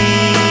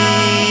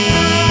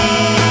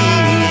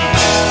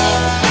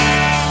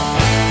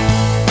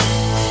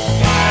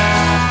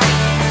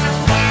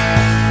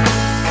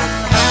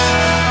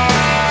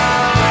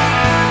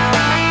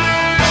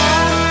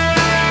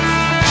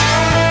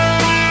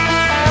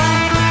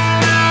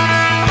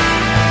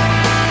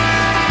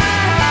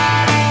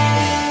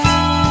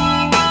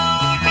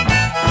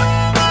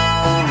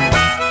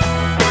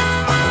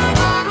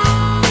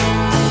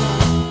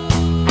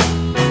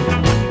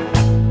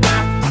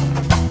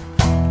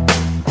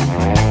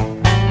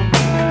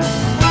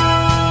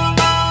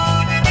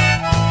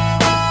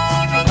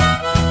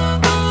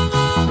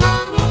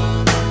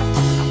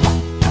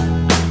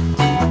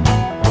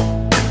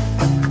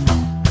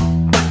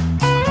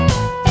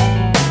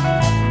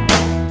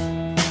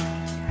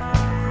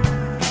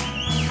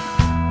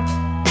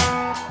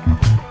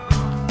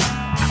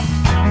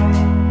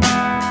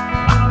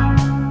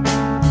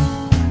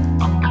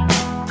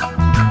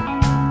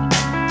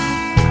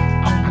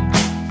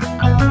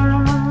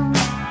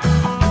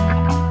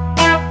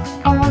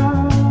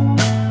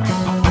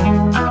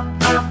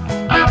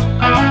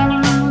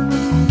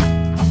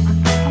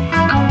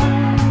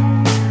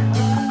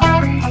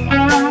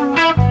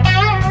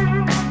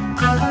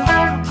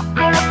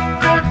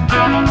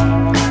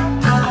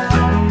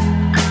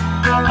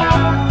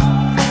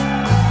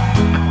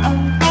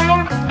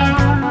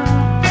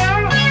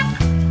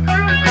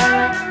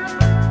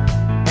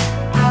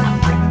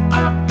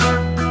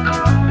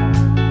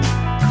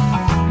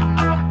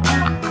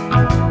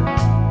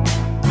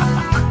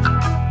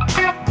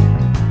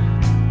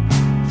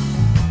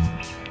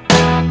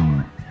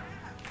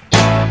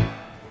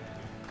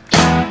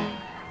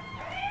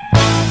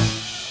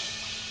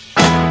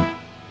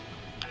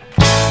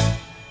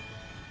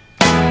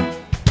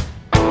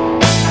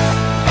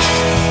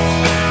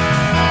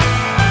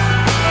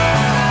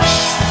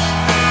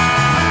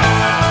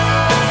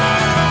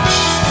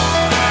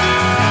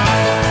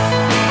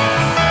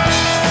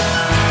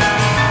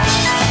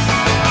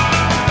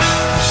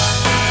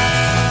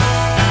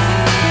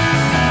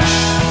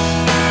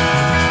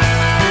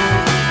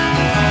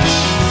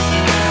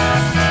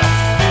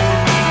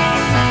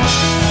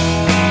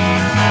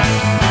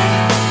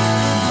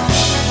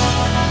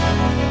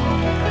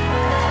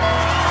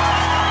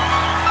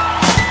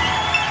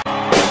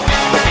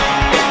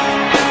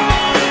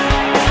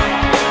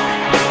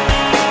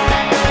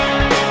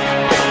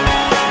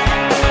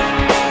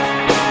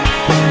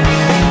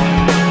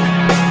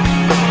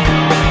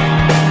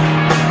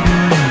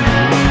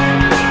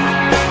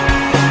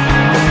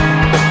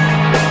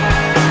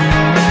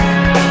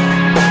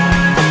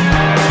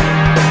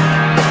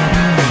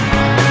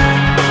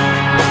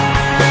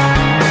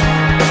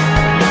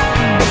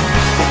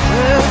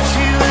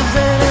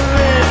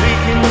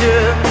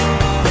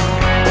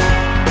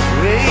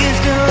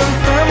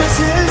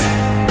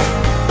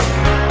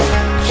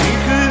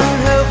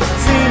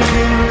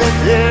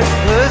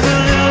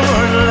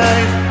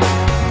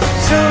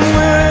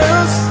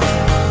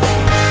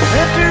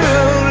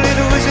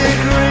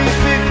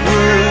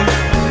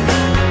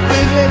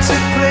 gets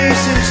at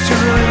places to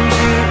run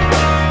to.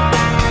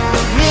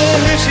 Me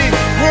and Lucy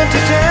went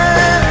to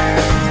town,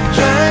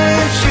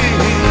 trying she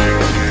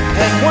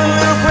had one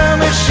little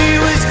promise she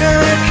was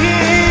gonna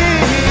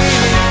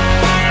keep.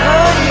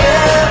 Oh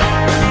yeah,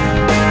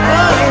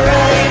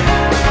 alright,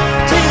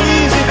 take it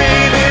easy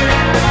baby,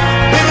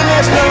 maybe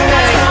last no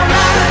night.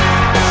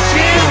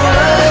 She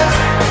was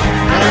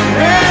an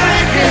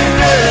American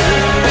girl.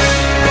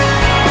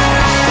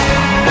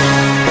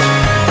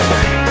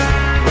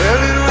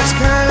 Well, it was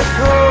kinda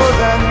cold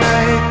that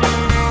night.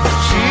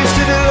 She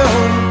stood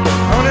alone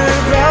on her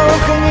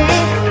balcony.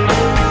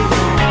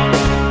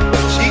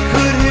 She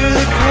could hear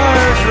the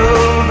cars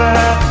roll by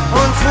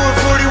on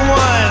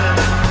 441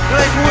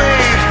 like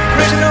waves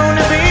crashing on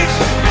the beach.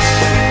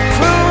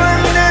 For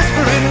one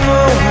desperate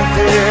moment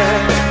there,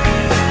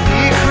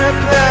 he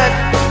crept back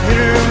in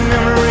her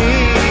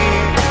memory.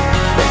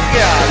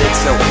 God,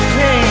 it's so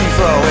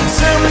painful when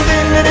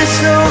something that is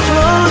so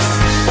close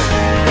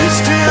is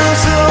still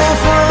so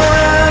far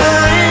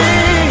away.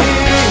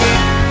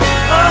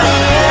 Oh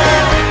yeah,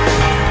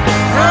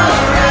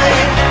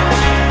 alright,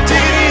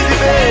 take it easy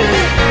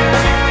baby,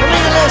 I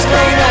mean the last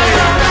night.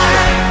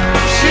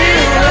 She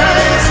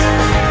was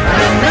an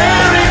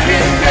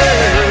American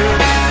girl.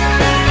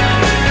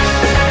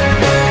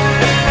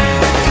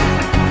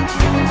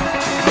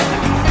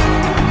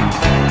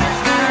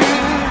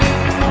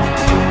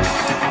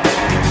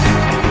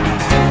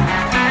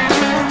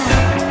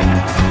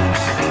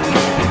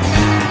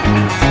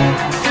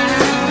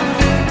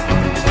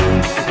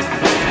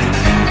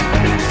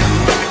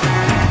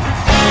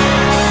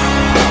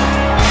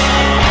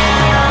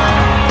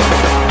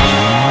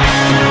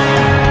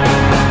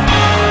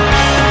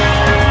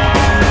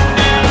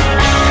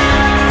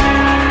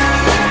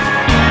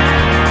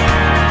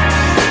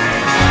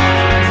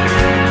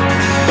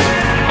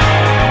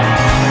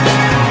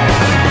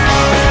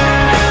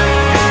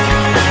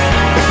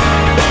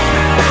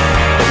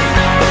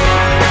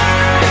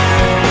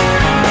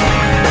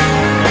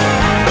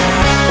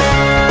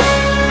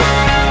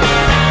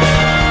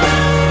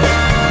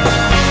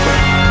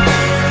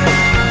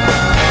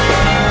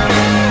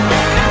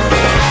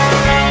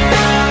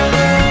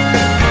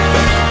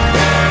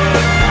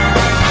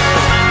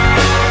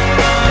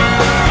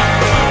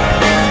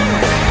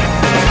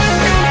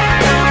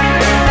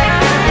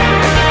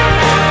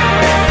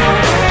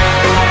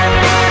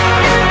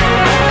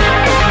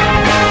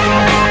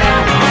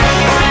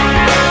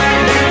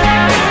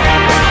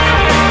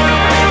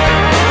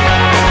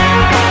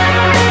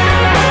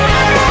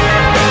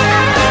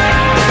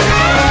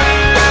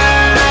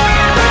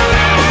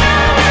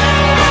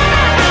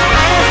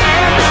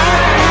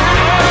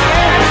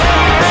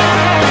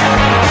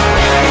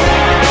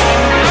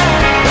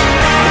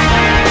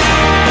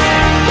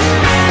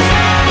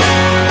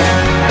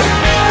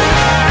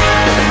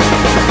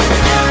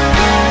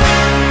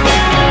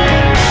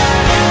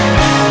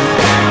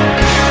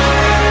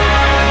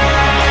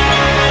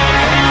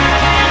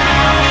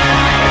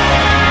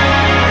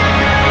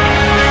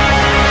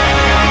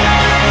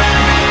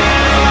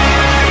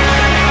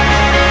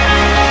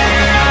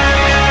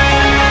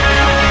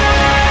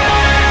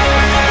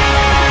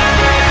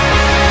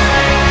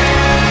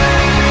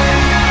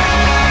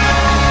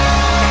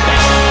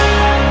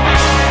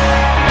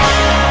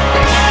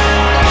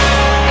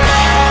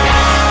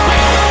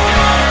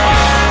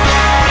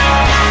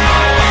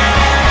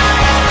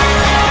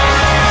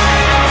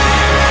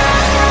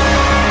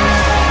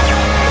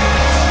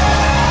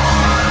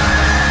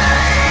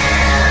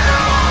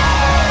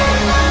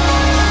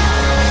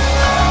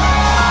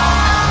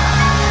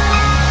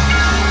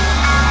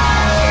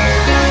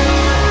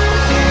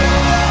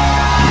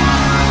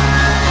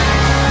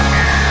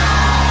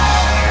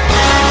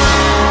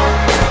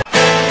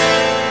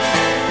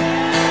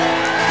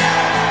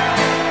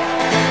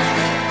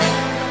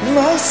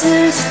 My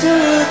sister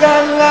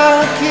got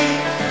lucky,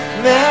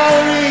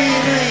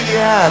 married a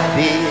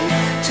yuppie,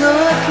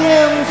 took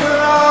him for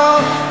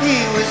all he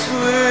was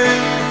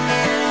worth.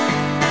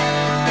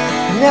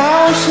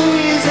 Now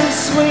she's a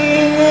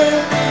swinger,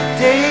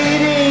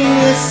 dating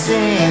a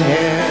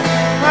singer.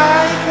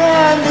 I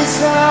can't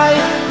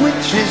decide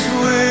which is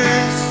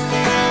worse.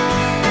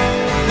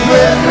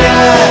 But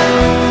not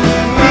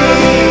me,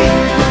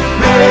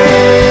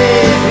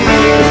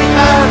 baby,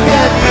 I've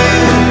got you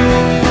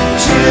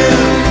to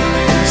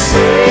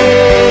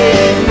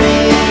save me.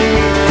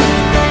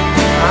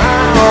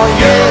 Oh,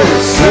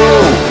 you're so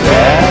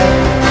bad.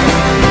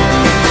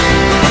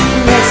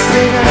 Best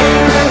thing I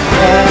ever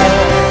had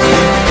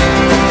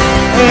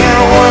in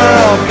a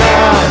world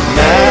gone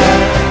mad.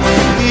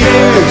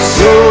 You're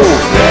so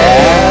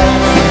bad.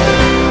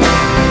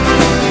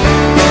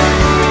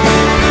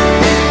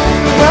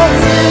 My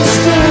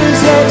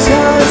sister's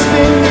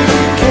ex-husband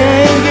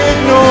can't get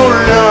no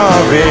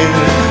loving,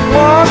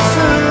 walks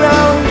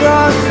around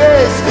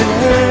God-faced and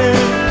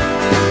hurt.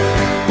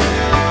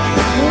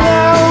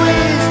 Now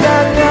he's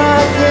got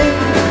nothing,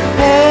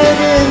 head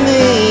in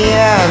the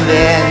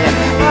oven.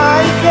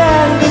 I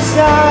can't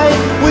decide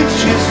which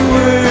is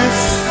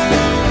worse.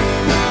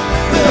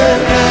 But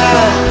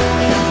not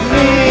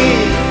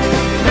me.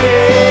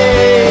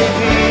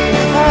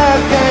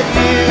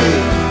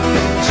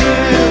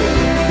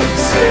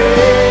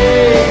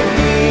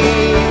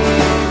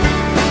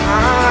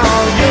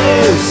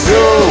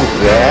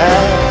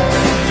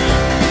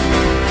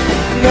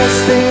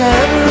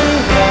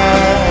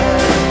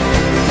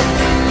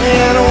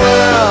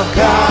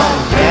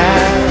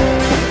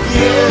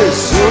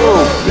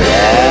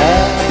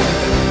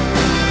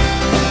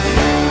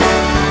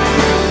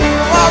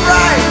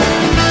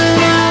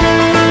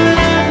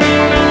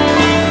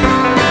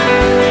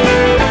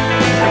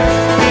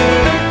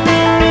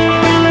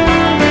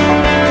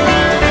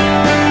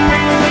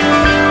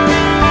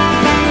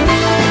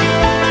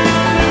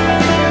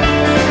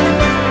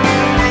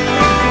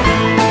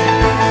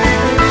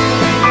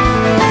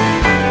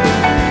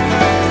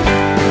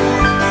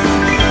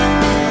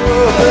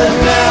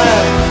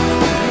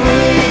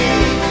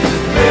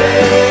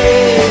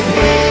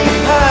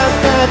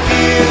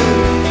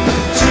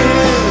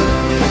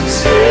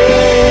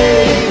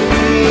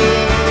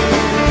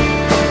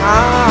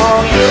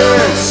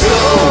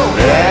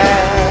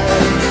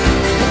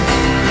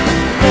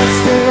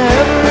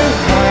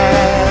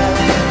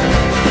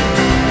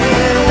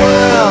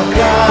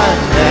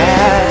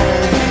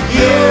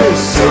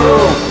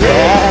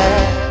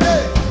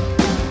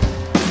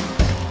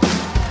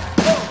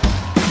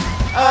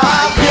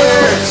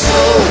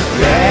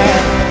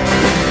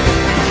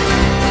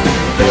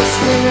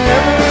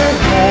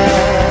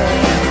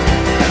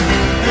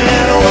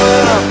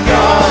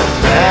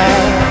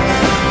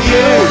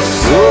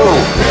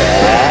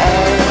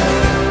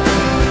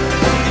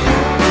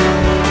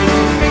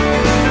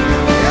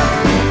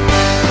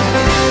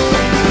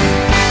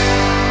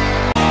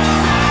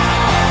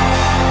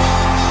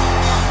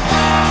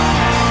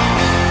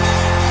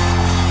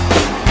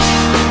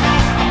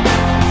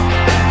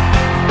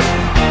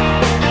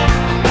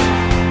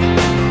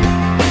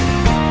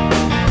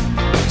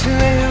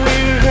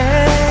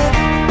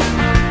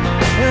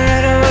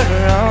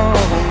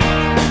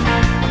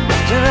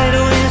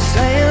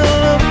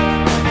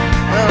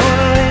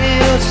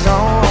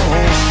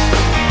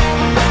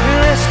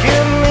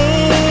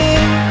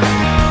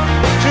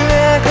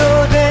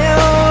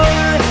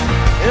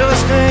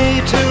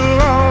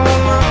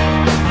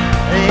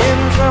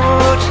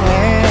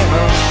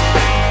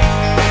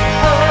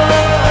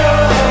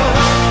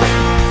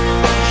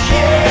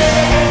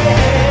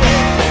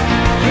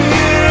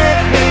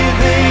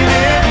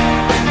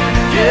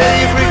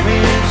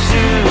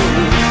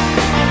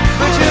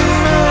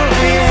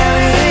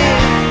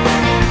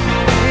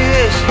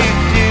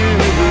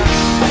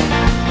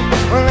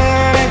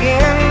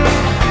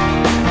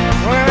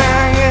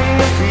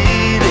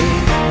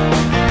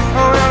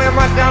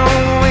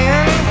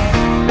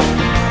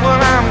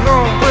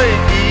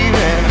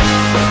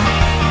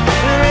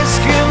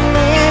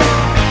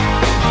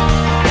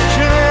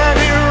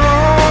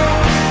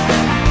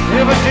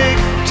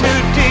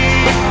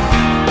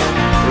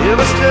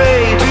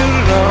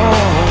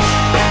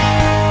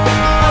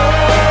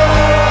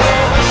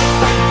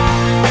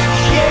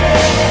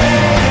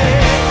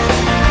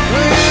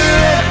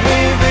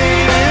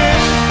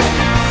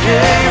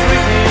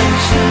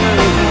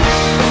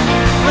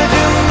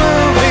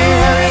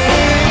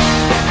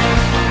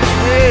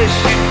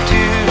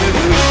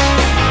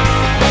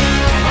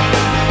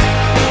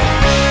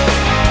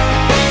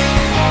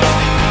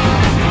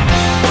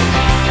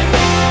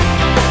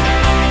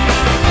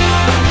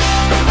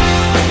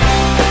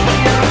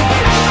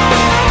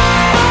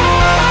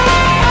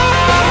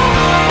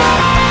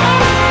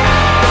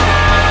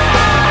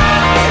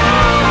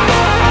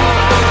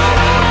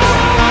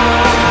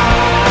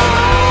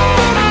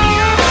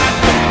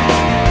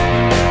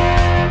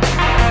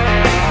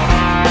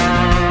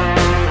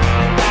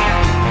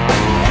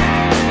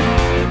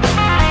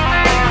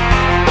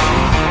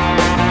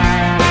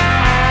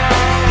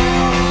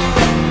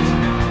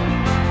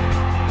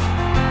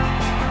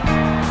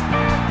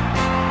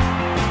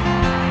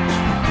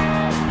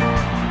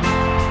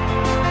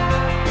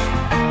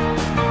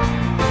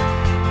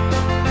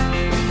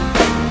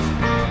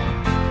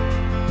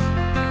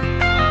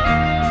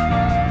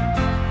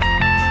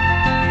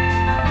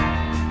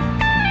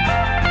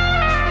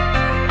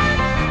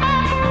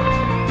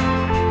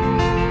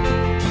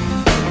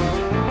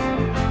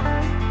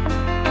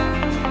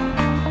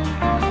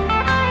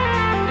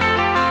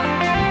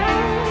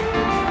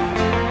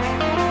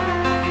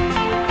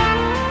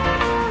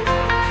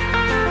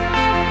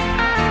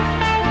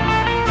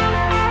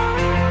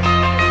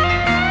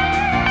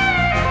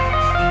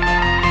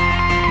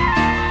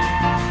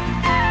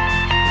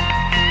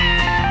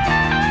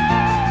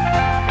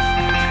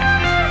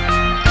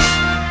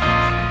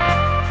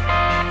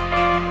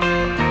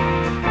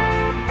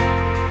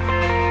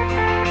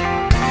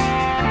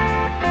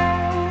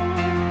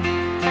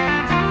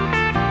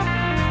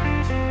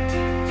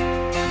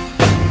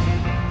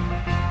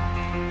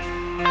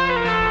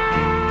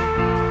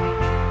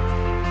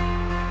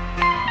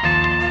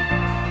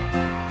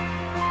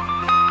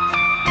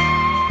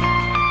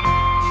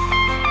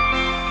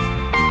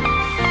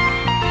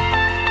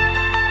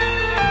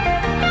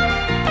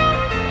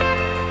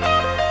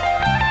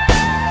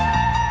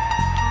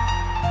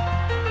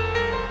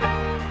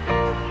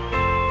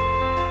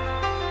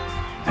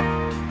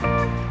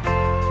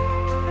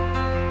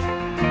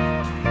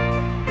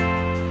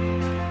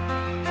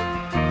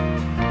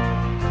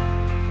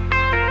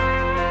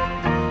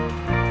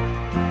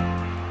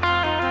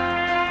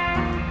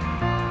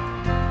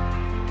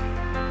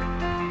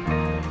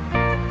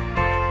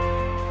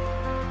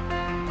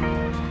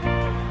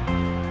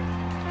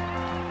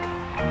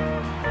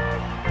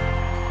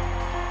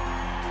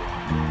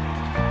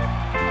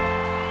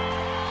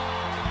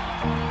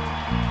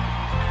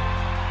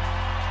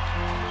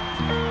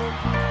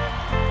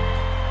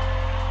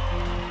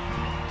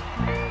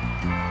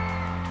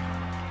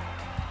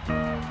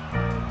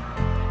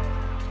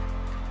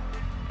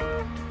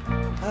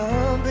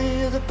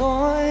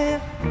 boy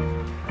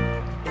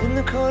in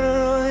the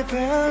corduroy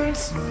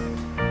pants.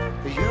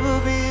 You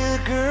will be the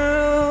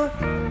girl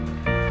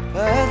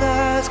at the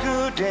high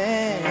school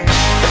dance.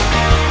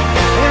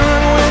 And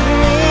run with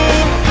me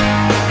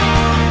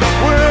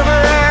wherever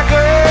I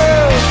go,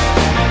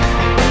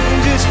 and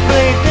just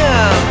play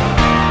down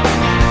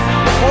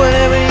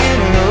whatever you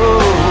know.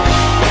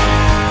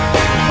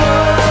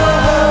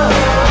 Oh,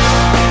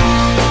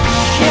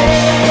 yeah.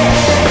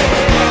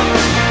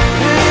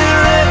 You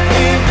let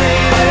me,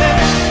 baby.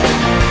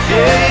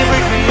 Yeah, you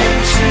break me in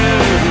two.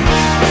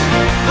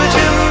 But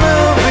you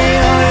move me,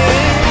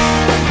 honey.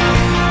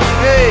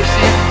 Yes,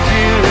 you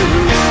do.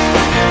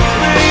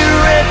 Will you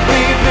let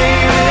me,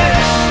 baby?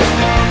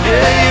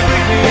 Yeah, you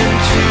break me in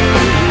two.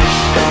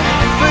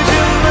 But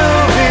you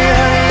move me,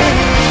 honey.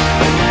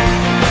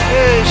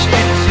 Yes,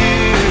 you do.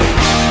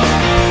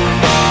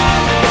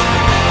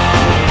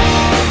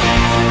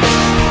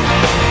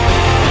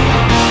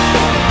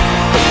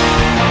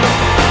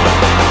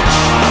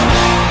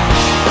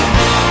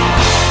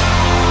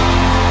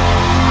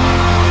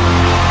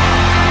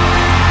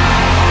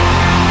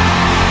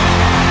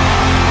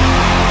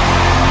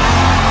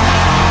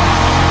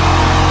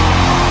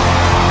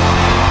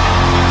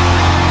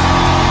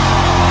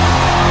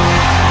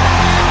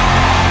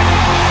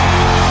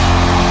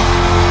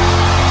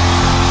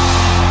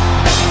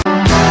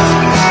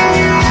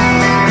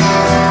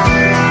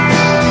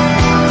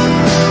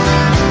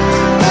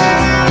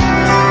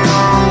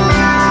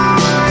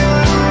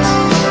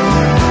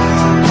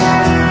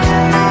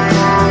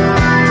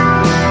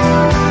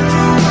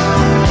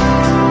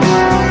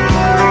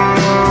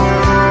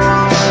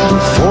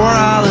 Before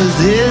all of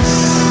this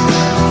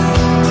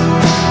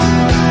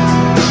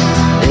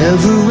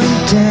ever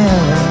went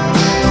down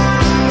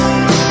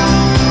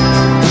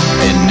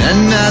in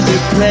another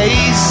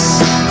place,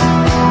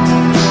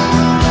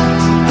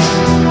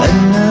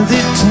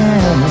 another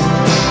town,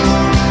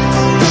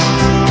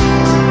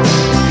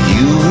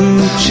 you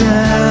were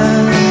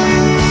just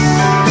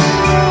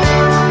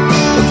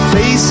a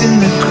face in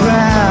the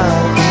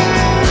crowd.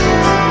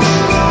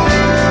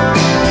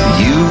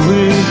 You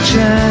were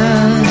just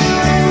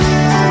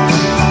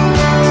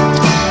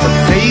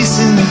face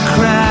in the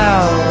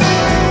crowd,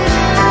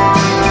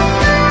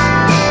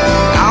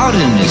 out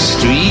in the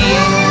street,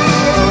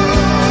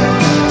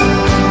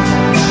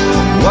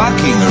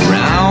 walking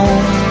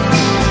around,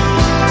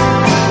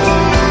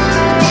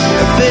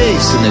 a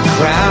face in the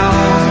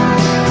crowd,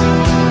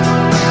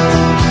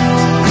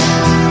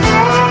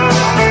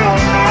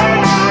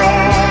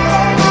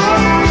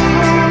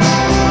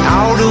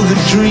 out of a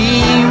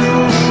dream,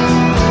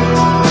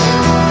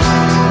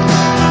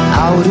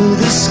 out of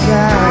the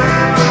sky,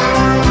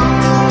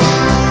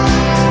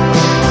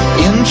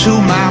 into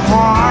my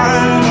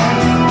heart,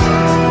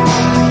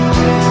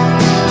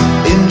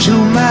 into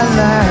my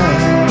life.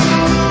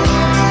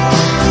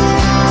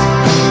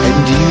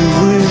 And you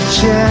were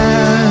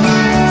just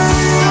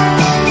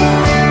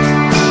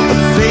a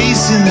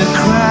face in the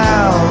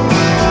crowd.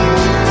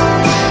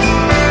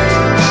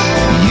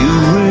 You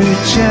were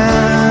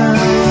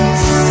just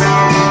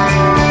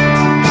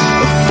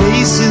a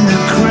face in the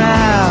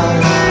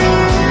crowd,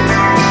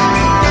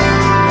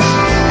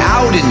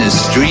 out in the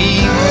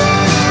street,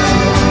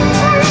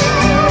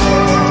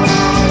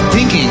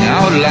 thinking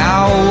out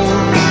loud,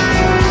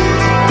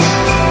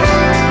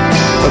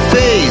 a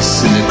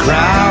face in the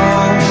crowd.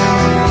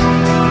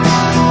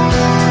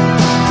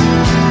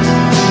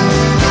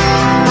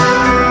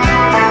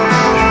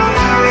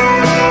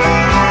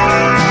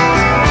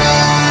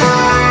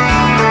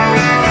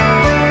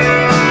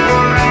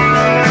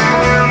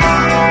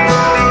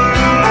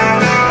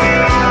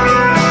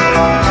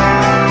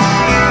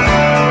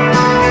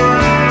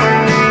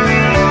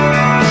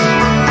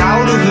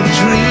 Out of a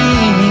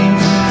dream,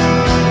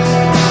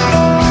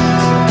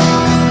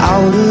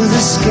 out of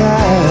the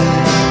sky,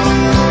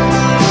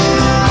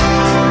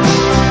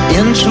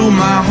 into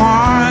my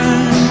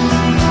heart,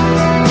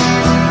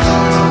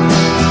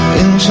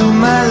 into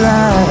my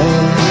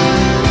life.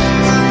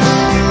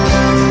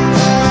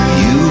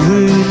 You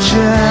were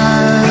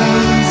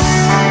just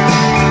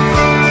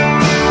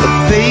a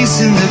face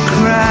in the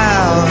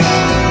crowd.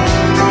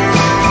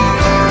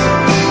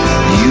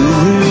 You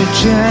were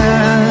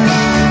just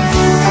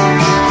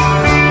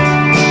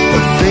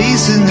a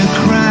face in the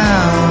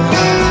crowd,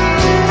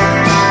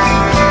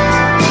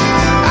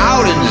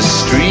 out in the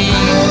street,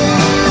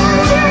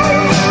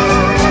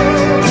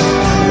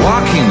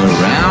 walking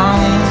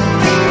around,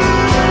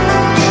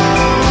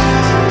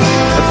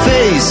 a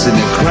face in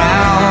the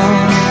crowd,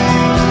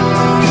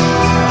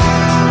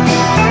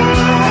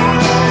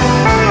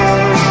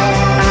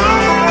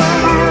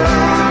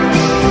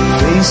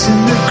 face in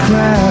the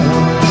crowd.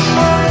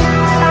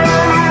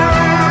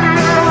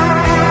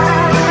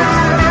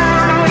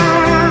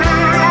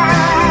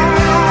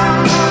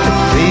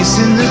 Face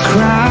in the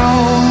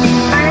crowd,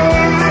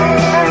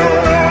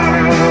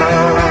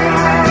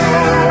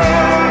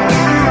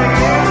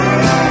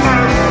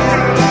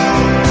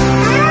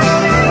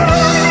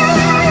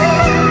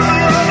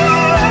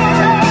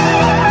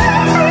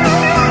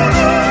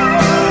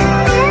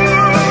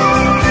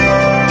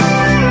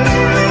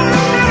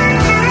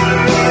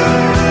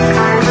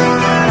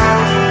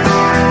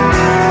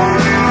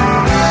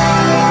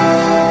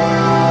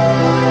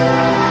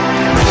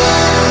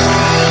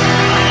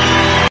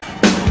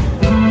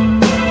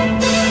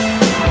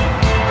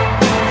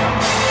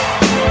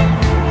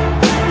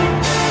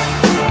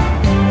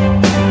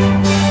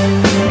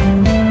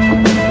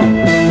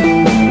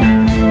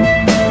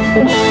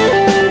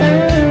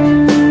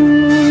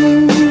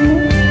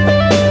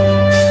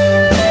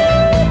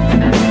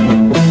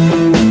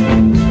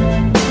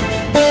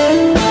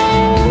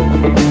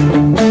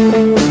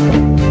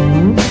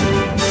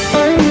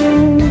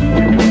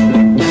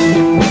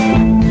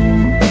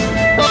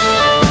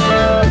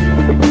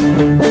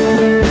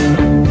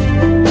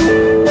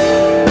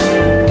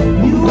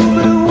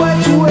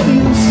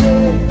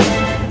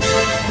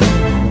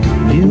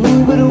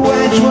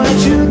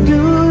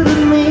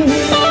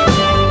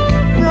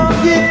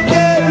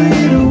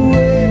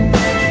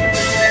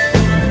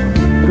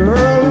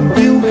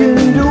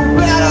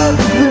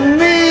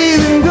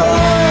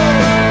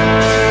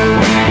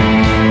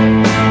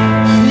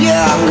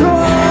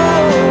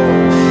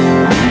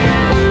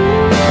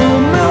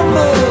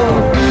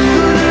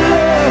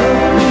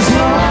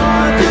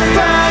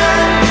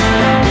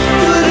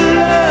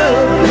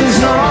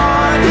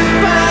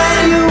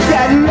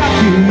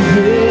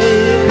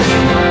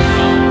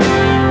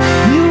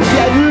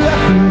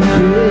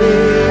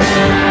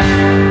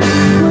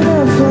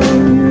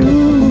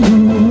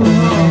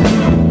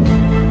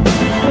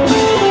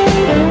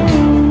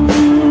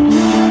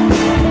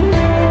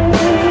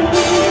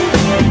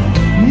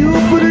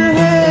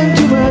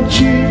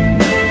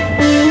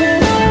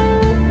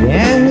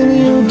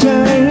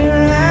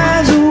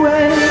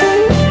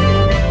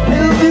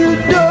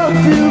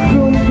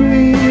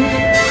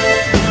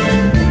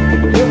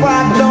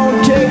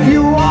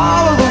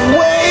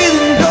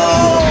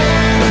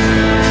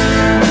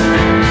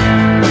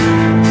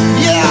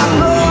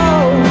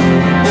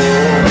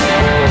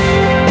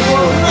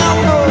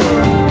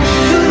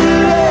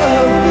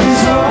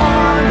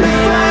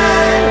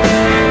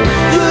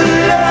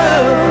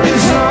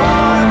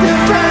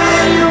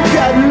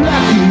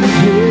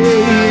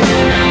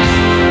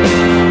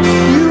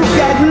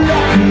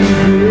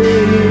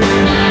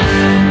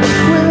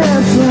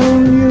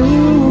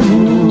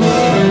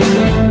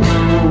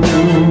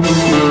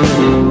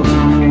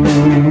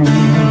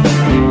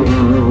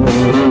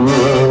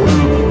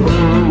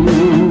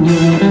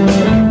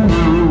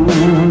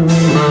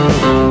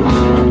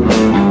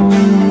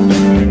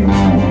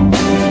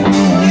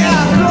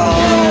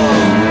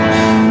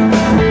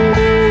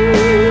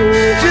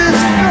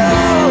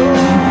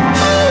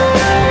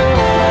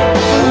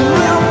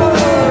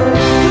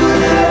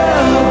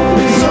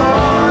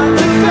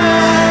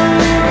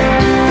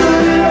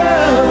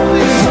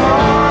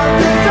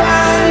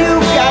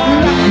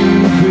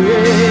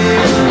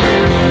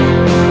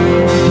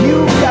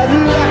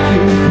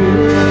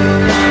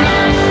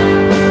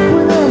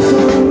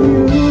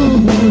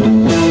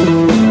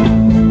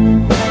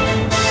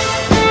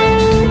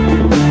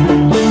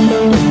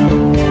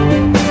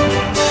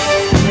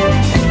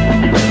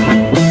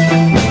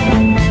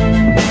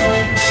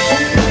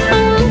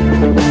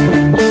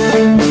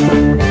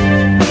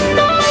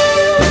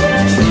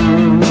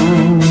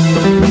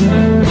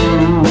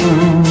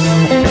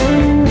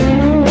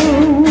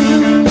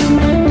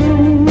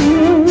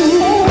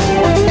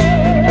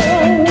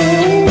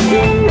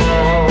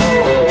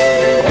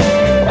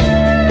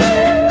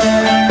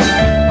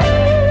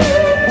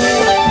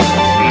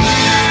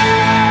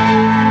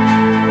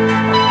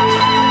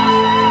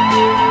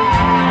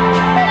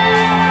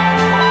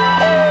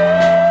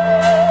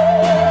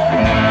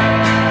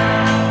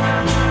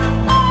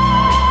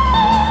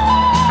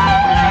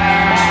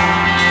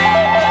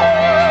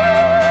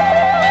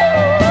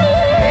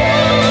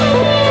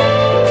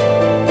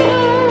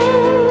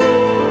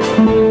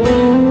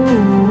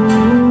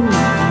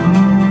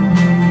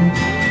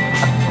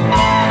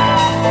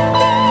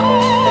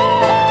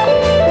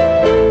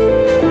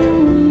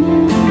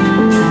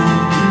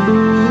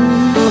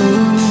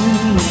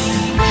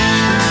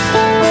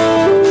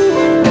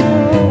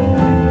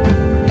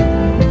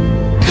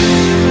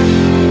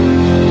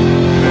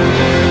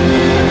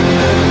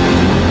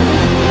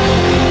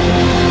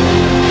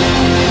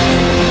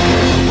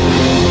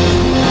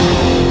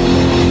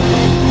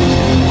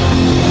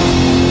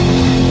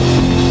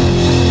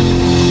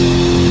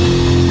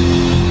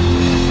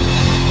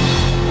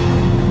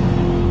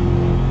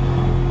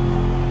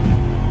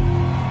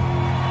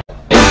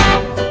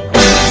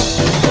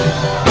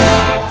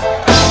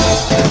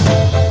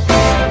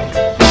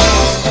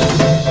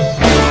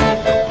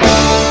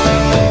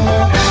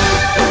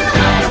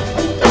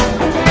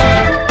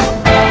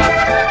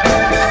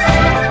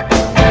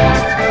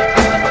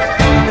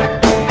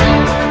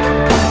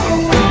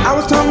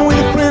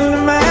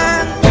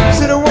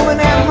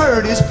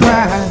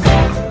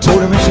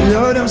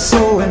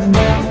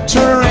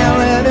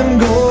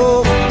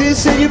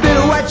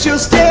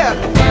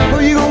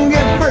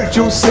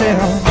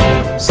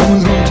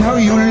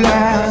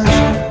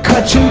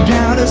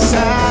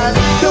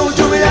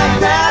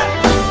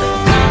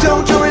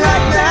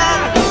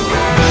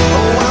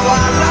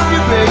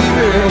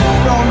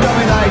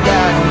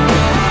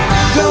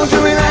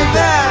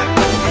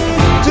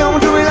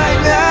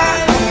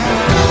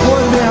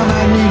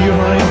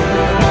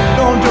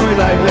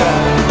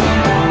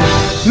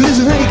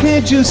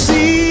 can't you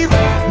see?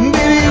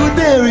 Maybe you would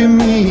bury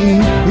me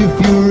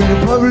if you were in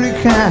a public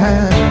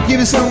eye.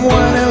 Give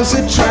someone else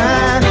a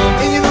try,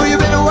 and you know you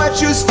better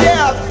watch your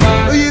step,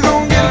 or you're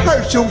gonna get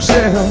hurt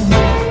yourself.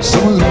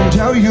 Someone's gonna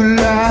tell you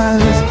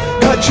lies,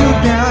 cut you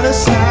down to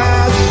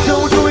size.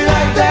 Don't do it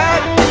like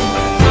that.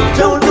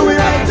 Don't do it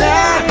like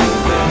that.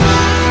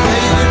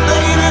 Baby,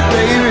 baby,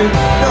 baby,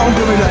 don't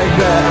do it like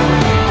that.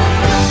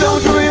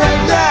 Don't do it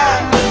like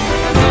that.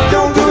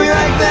 Don't do it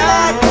like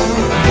that.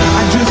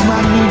 I just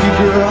might need you,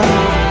 girl.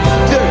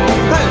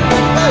 Hey,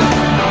 hey.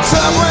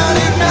 Someone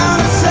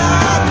hypnotized,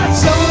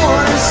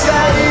 someone is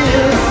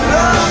saying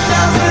love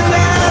doesn't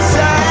last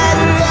that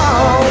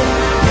long.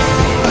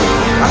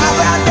 I've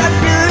got that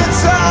feeling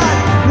inside,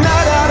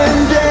 night out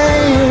and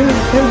day,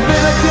 and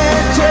then I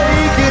can't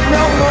take it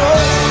no more.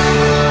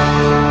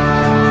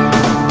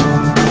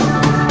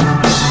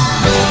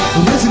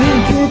 Listening,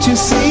 can't you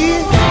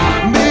see?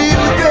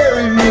 Maybe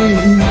bury me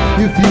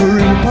if you were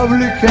in a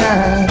public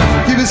eye.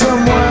 Give it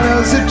someone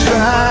else a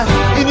try,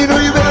 and you know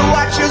you better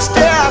watch your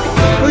step,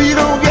 or you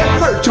don't get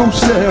hurt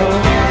yourself.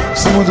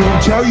 Someone's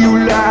gonna tell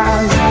you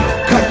lies,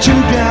 cut you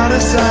down to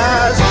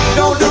size.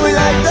 Don't do it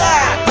like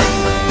that.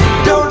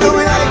 Don't do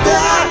it like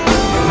that.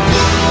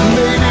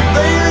 Baby,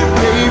 baby,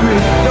 baby,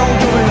 don't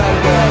do it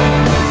like that.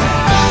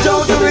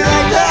 Don't do it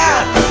like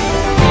that.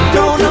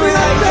 Don't do it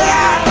like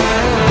that.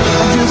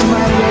 I just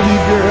might love you,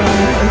 girl.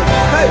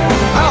 Hey,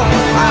 ow,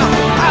 ow,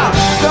 ow.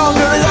 Don't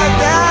do it like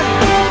that.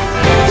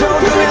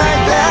 Don't do it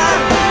like that.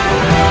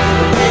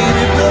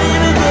 Baby,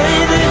 baby,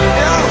 baby.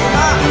 Oh,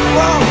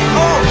 oh,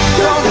 oh.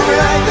 Don't do it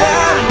like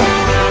that.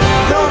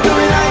 Don't do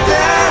it like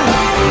that.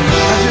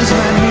 I just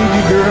might need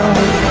you, girl.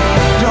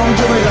 Don't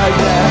do it like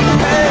that.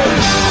 Hey.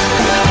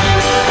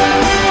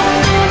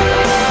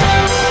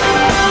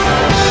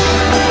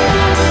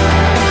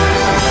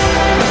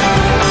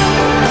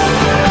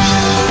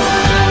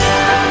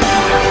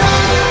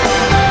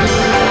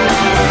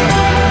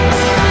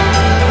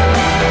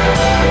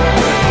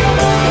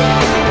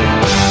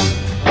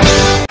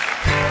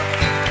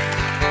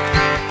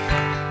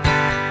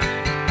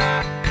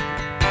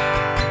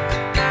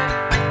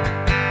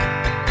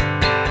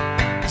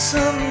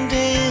 Some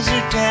days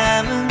are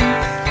diamond,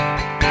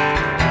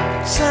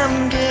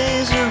 some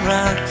days are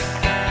rock.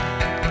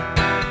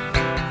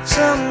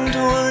 Some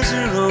doors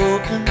are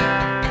open,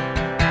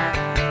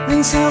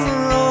 and some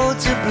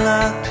roads are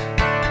blocked.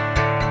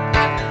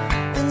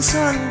 And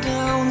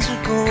sundowns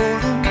are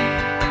golden,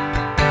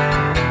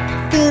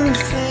 then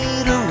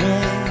fade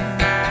away.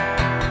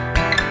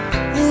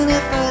 And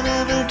if I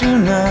never do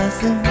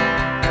nothing,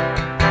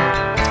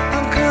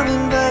 I'm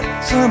coming back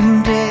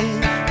someday.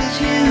 'Cause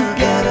you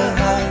got a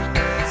heart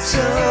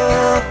so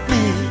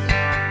big,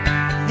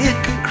 it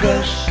could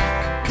crush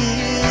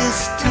this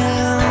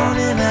town.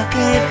 And I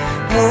can't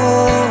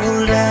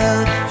hold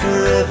out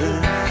forever,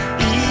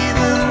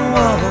 even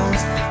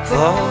walls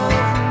fall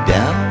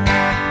down.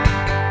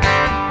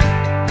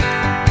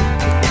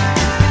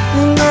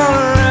 And all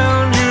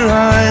around your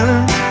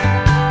island,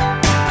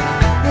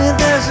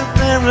 there's a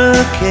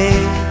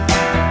barricade.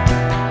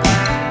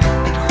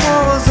 It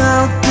holds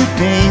out the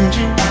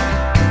danger,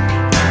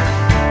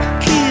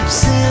 keeps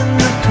in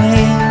the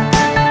pain.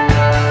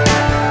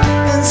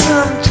 And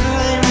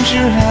sometimes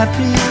you're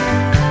happy,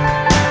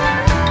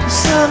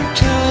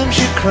 sometimes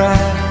you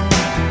cry.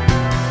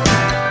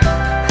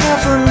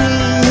 Half of me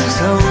is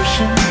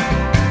ocean,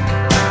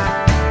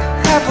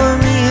 half of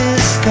me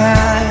is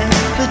sky.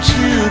 But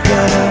you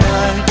got a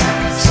heart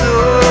so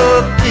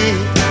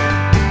big,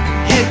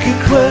 it could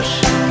crush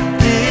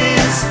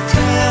this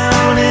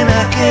town. And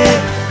I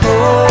can't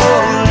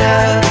hold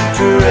out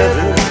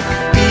forever,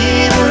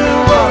 even the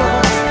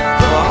walls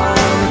fall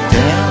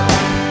down.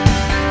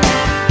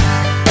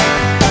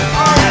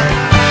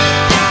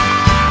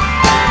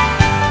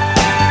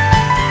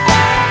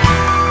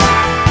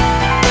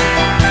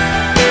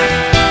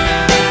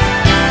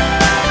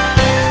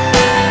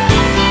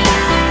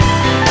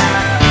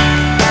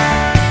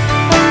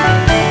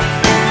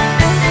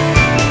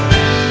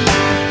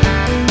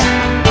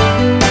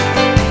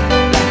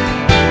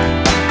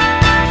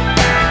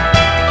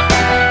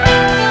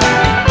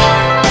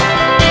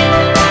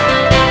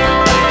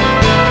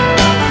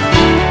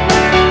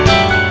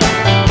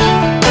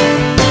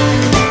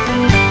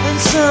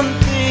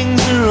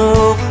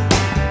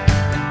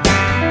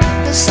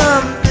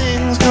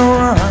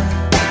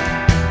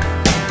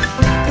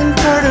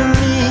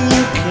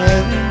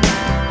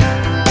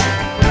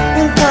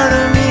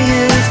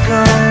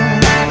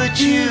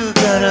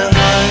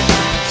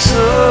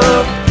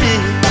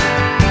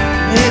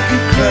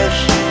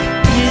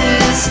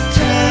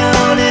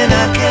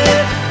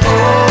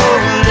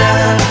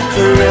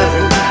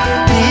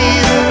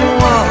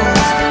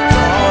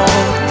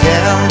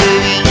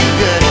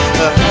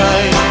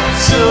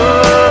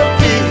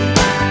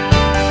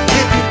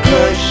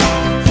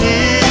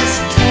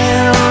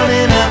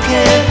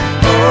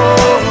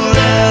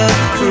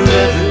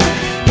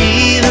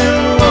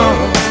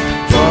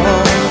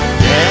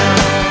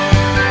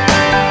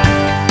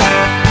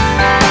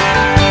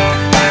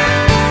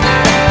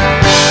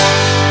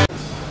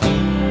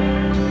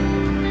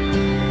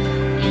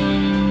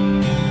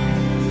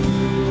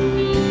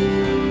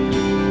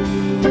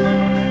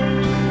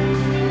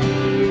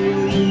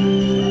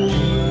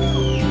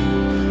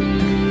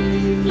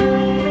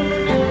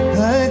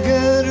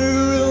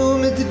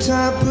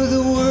 top of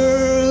the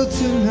world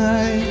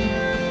tonight.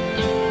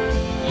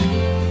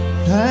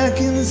 I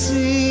can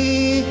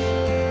see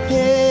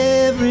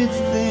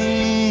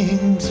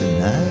everything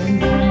tonight.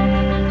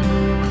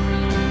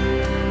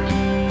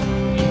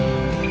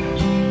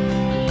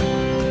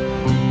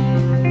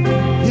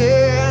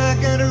 Yeah, I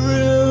got a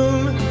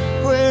room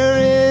where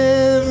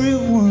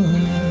everyone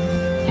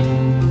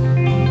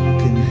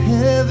can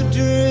have a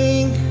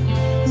drink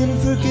and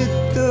forget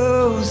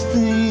those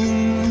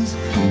things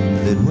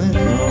that went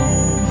wrong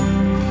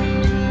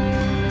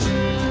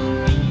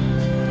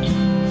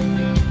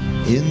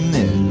in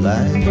their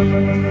life.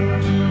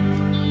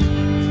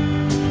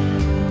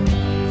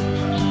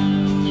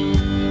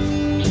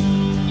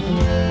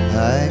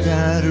 I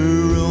got a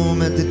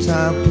room at the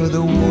top of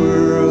the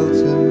world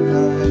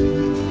tonight.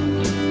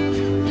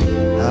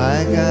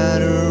 I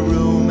got a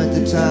room at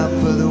the top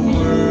of the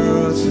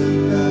world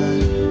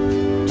tonight.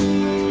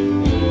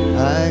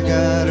 I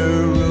got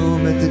a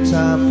room at the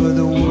top of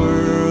the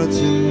world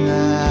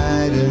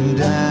tonight, and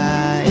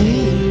I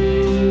ain't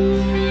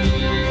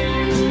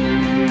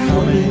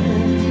coming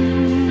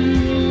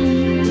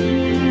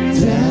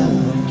down.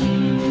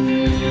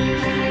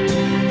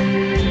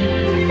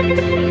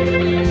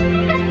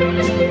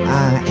 I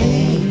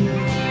ain't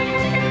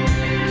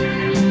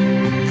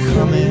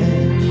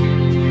coming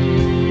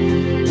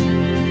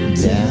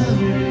down.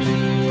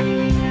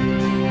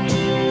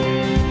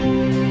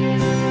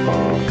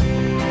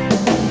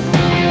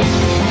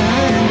 I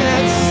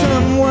got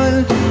someone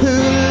who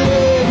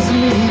loves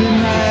me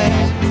tonight. I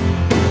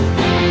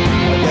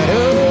got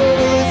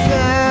over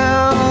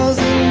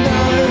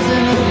 $1,000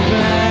 in the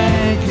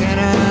bank, and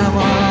I'm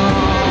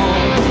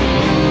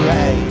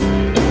alright.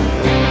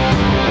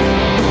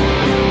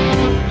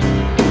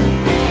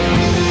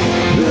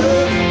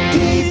 Look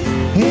deep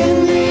in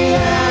the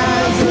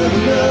eyes of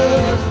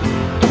love.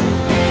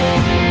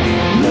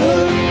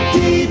 Look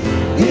deep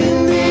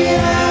in the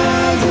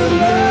eyes of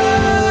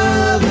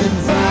love and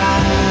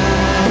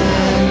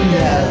find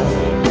out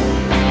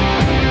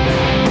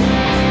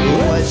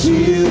what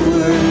you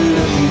were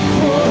looking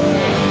for.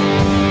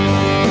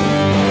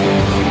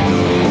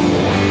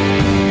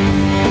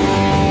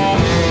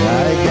 I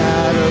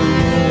got a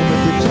room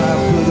at the top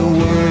of the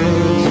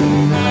world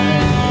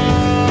tonight.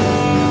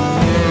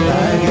 I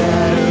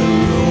got a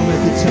room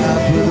at the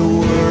top of the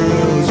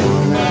world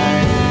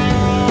tonight.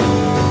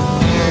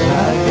 I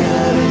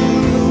got a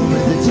room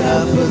at the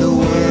top of the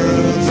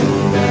world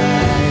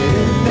tonight,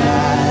 and I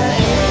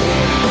ain't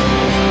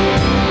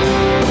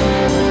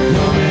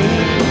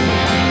coming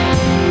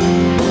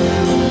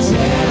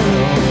down.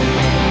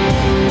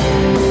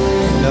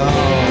 No,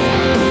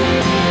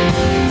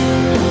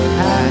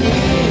 I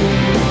ain't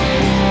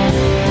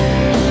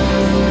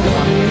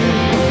coming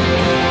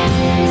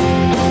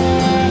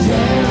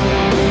down.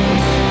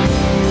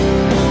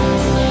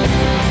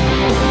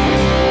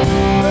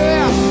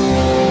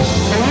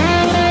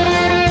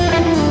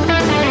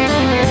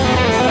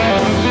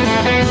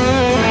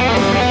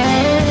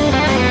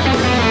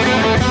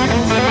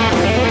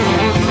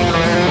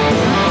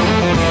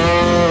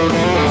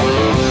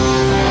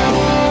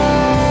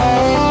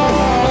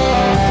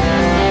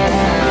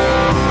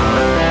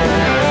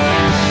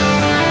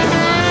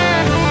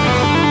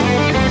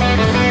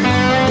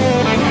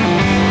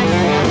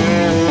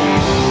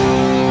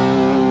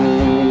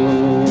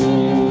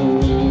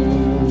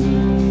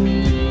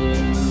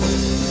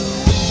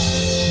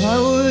 I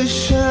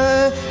wish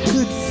I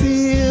could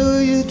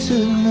feel you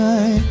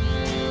tonight.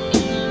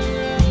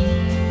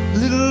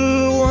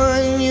 Little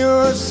one,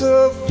 you're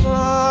so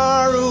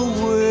far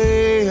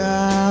away.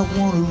 I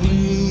wanna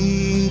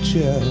reach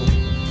out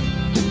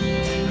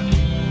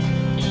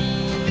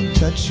and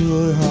touch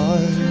your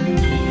heart.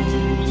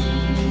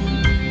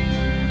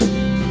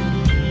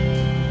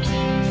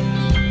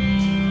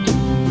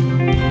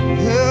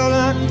 Hell,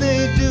 like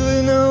they do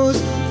in those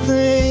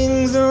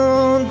things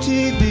on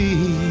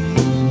TV.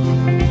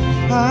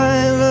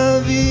 I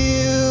love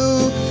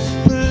you,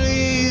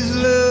 please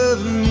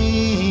love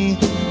me.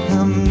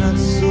 I'm not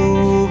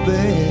so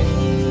bad,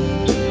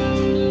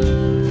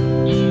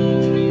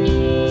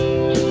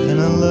 and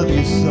I love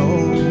you so.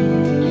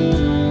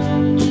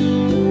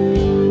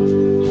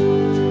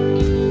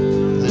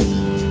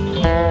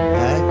 Listen, I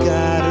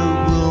got a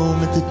room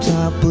at the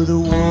top of the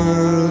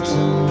world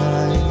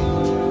tonight.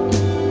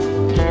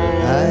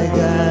 I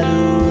got a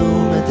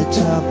room at the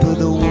top of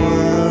the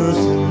world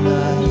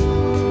tonight.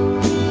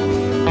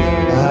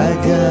 I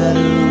got a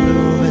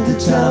room at the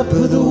top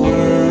of the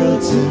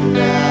world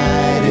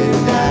tonight,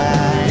 and I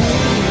ain't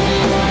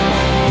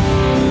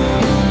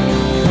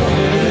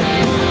coming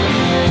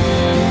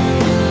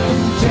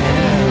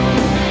down.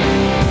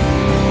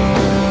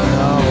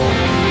 No,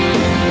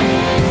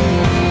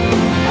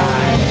 I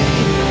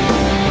ain't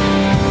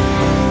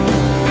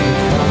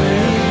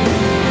coming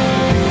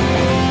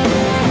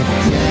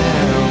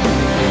down.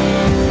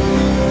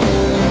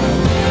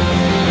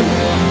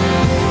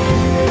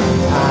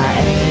 I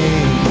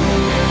ain't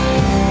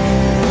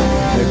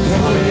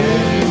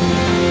coming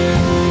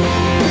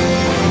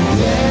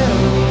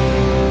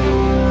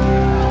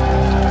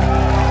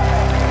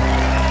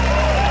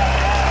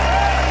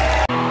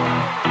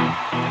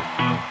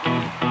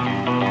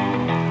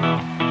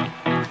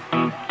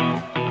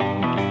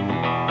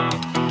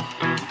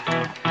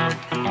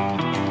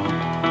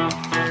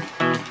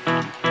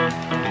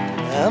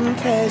I'm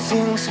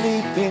passing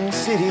sleeping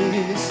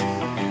cities,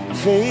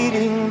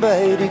 fading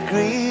by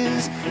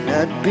degrees,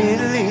 not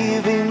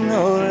believing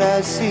all I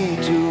see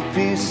to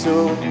be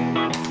so.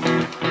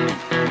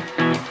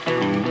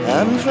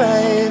 I'm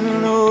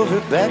flying over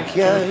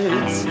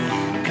backyards,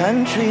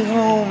 country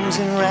homes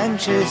and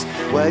ranches,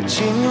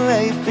 watching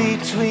life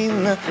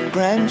between the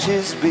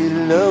branches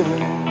below.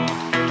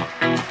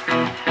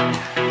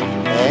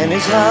 And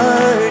it's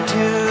hard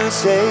to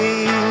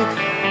say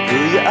who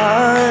you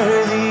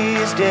are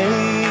these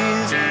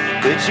days,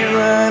 but you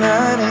run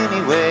on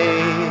anyway,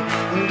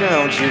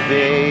 don't you,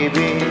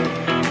 baby?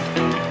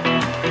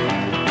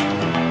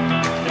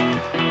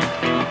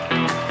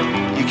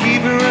 You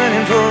keep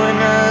running for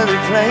another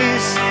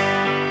place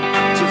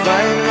to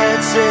find that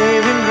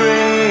saving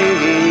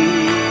grace.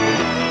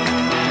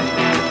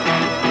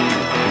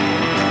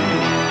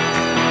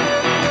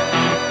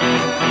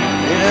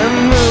 And I'm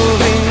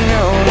moving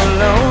on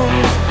alone,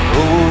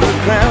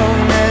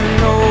 overground and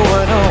no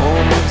one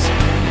owns,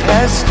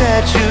 past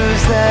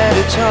statues that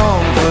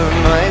atone for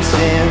my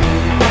sin.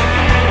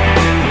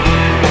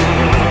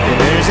 And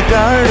there's a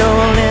guard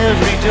on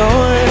every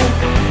door,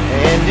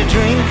 and a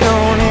drink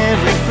on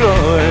every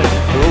floor,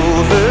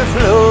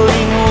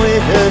 overflowing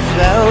with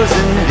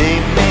 1,000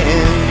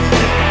 amen.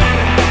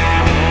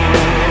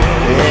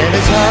 And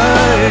it's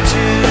hard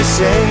to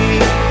say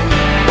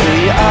who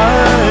you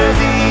are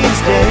these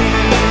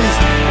days,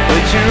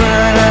 but you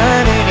run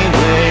on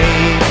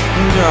anyway,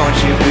 don't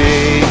you,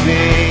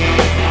 baby?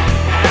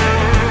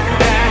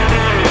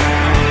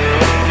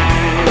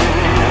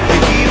 You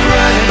keep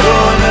running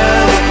for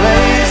another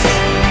place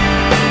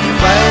to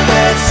find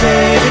that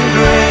saving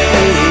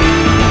grace,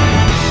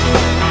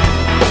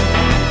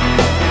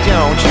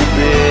 don't you,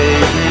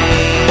 baby?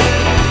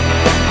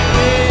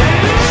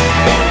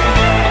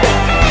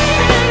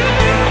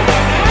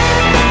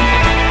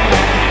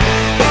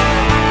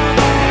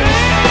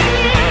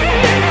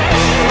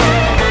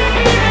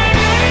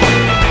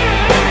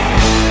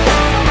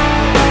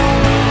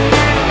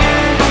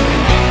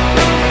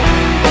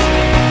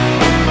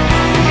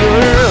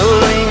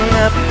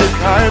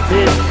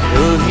 Carpet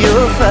of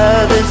your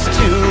father's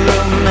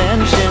two-room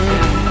mansion,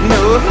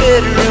 no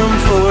headroom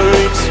for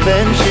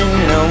expansion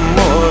no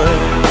more.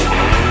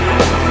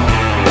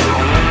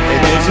 And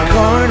there's a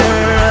corner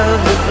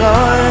of the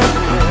floor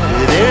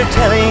they're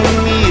telling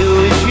you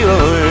is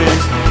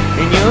yours,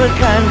 and you're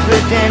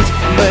confident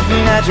but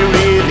not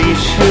really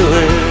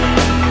sure.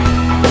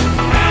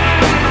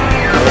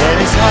 And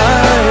it's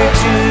hard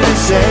to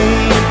say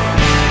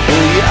who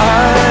you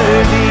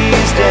are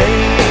these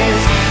days,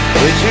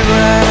 but you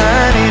run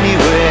on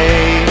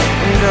anyway,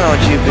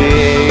 don't you,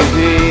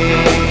 baby?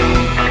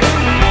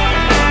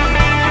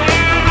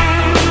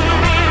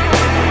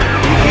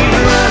 You keep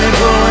running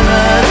for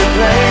another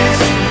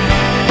place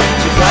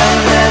to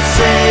find that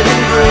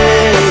saving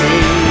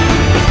grace,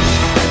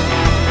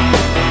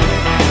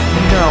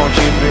 don't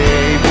you,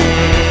 baby?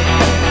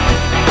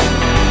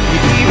 You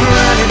keep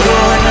running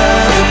for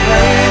another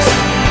place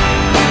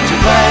to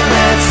find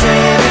that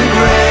saving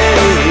grace,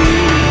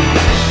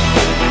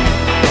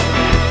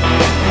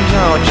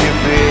 don't you,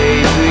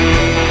 baby?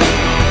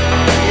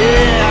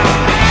 Yeah.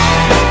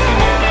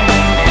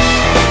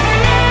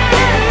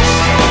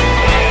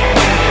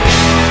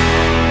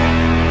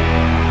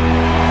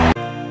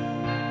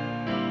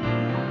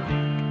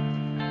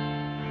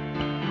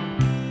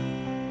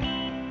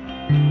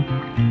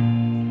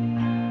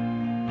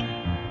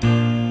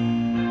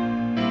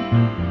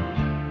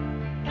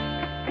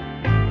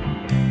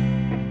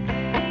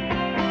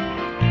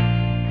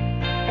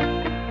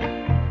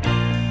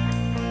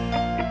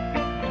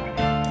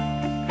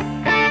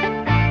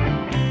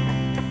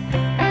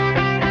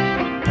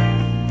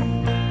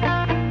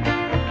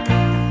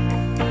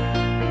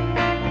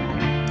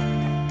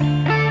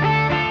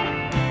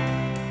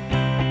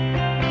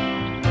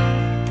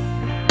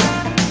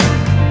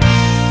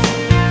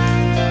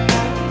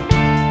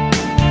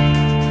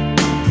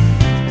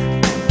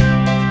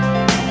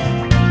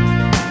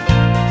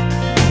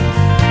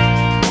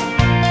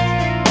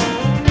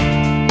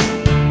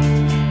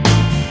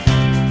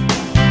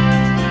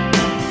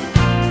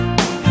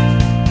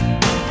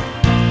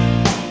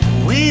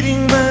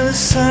 Waiting by the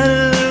side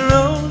of the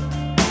road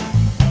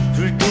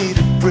for day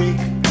to break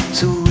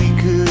so we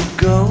could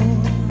go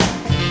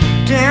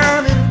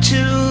down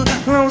into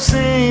Los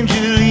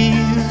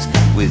Angeles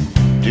with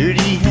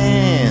dirty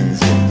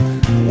hands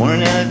and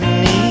worn out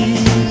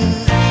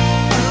knees.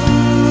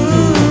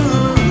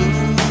 Ooh,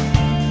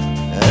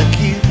 I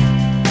keep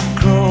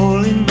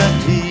crawling back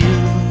to you.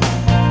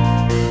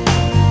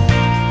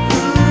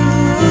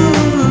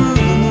 Ooh,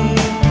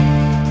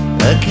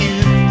 I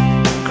keep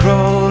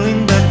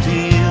crawling back to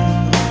you.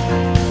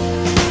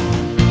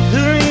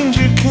 The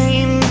ranger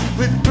came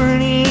with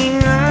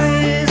burning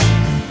eyes,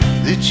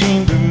 the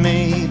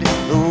chambermaid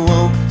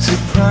awoke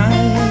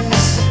surprised.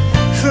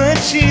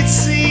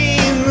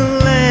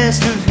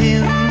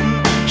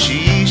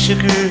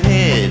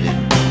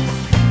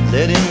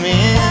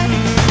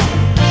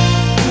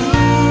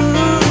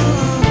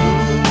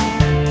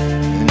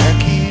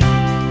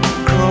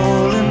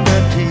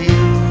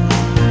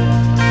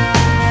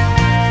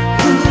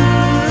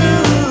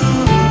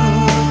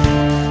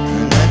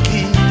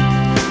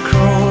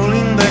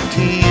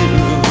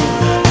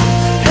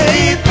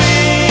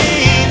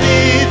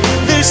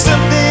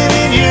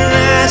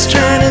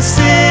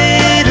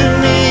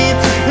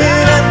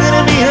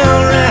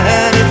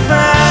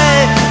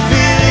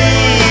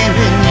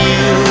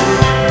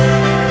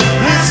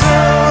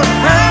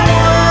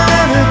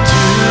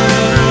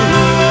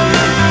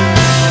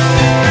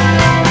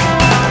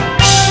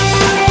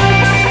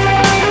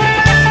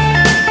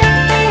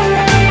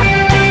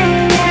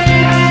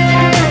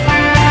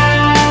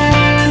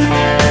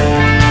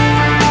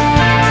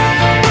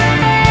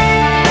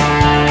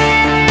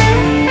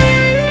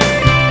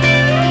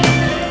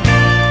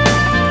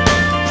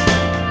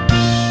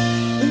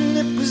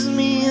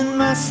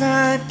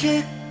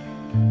 tick.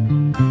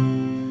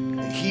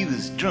 He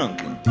was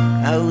drunk and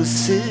I was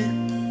sick.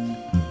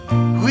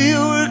 We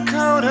were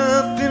caught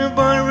up in a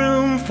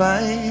barroom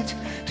fight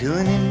till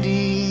an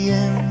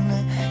Indian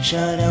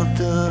shot out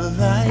the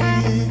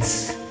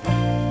lights.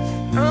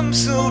 I'm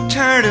so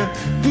tired of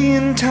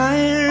being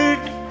tired,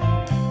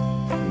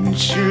 and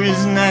sure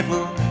as night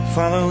will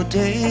follow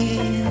day.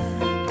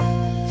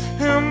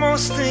 And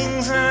most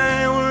things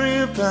I worry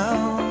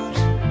about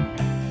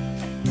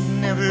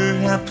never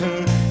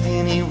happen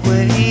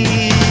anyway.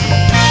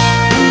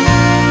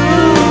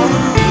 Ooh,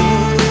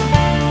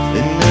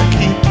 and I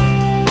keep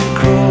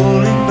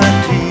crawling back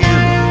to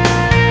you.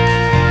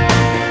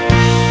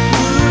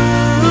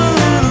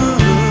 Ooh,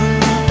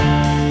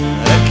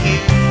 I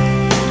keep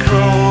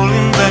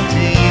crawling back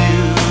to you.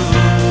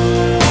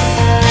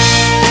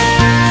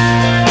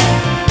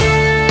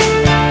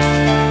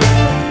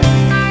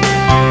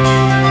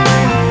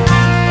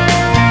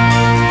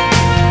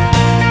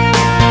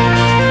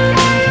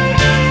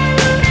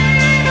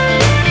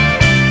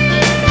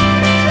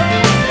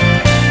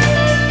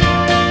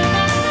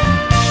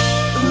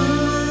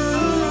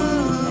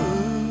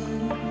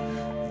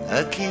 I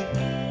keep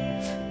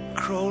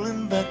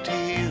crawling back to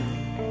you.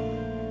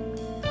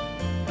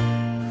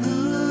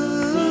 Ooh,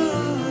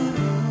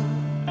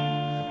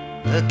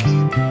 I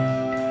keep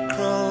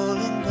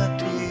crawling back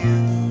to you.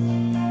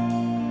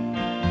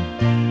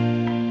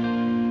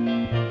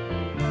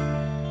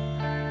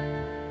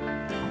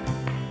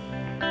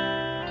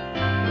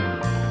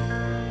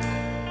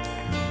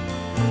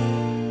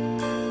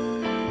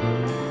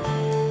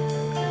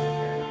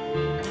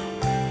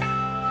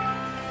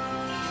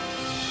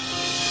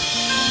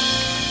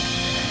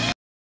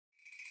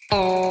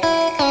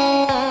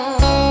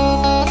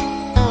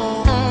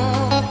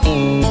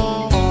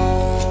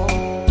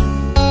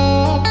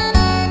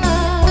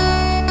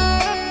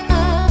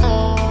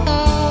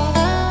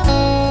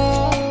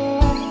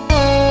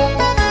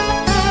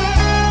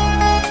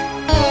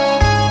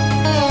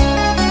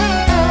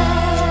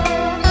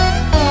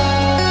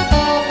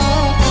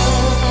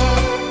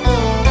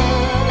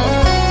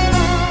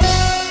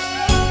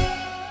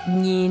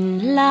 Nhìn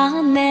lá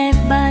me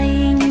bay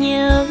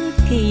nhớ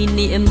kỷ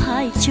niệm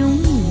hai chúng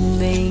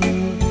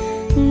mình.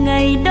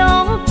 Ngày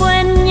đó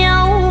quen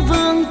nhau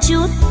vương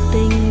chút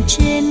tình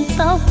trên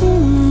tóc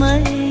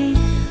mây.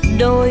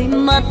 Đôi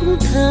mắt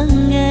thơ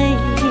ngây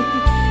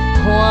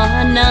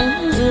hoa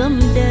nắng ươm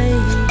đầy.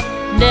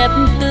 Đẹp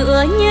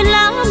tựa như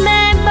lá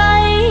me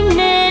bay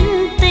nên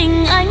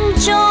tình anh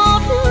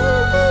chót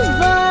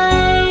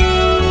vay.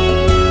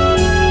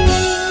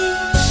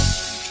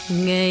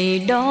 Ngày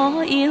đó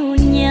yêu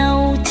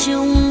nhau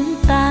chúng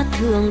ta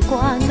thường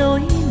qua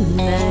lối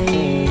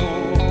này.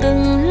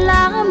 Từng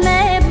lá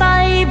me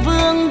bay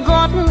vương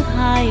gót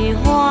hài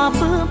hoa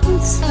bướm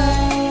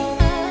say.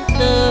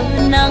 Tờ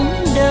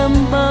nắng đơm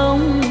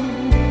bông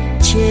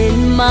trên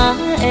má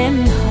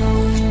em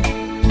hồng.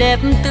 Đẹp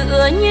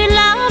tựa như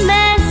lá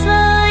me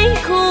rơi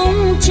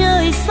khung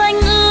trời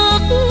xanh ước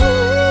mơ.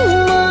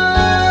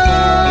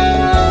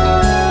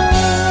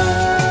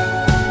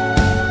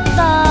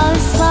 Ta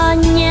xa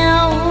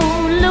nhau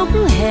lúc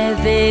hè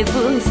về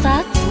vương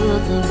xác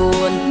phượng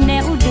buồn.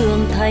 Néo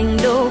đường thành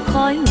đô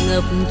khói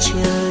ngập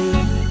trời.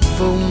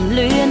 Vùng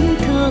luyến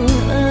thương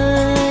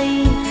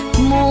ơi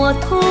mùa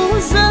thu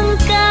dâng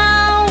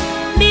cao.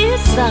 Biết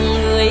rằng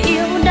người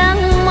yêu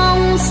đang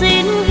mong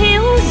xin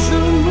hiếu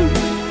dung.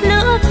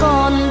 Lửa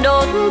còn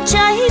đốt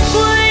cháy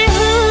quê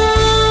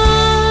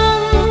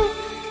hương.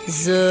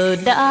 Giờ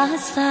đã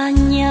xa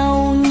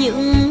nhau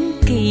những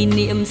kỷ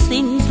niệm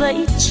xin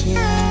vẫy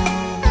chào.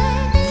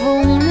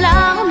 Vùng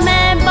lá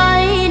me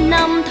bay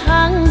năm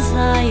tháng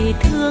dài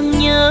thương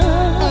nhớ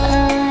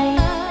ai.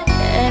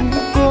 Em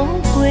cố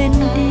quên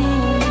đi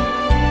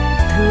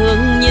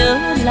thương nhớ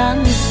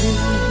làm gì.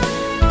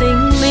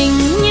 Tình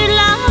mình như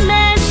lá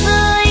me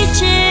rơi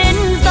trên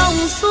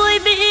dòng suối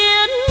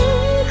biển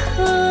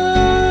khơi.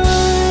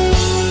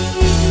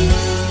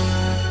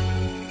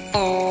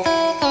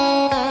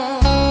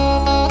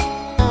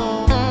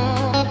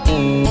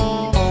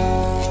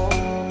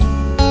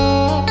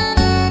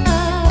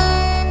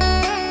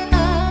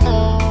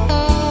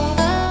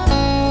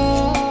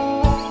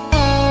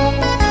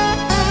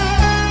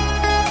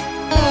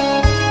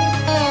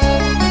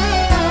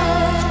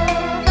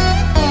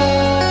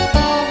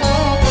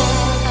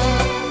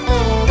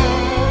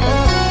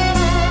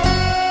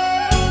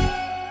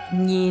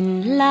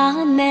 Nhìn lá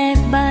me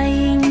bay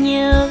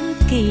nhớ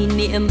kỷ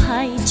niệm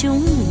hai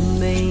chúng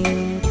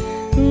mình.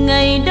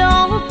 Ngày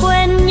đó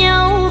quen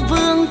nhau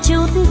vương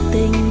chút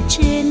tình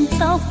trên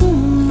tóc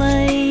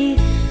mây.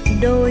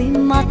 Đôi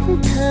mắt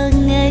thơ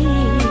ngây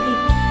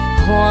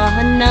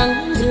hoa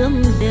nắng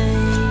ươm đầy.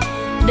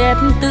 Đẹp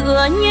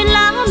tựa như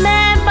lá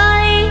me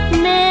bay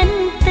nên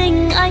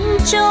tình anh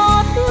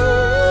chót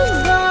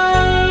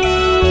vay.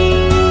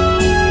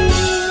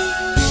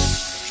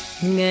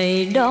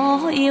 Ngày đó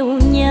yêu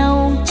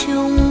nhau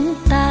chúng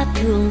ta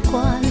thường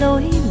qua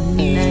lối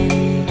này.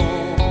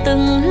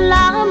 Từng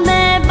lá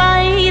me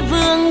bay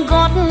vương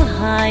gót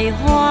hài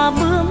hoa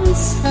bướm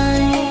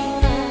say.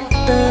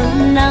 Tờ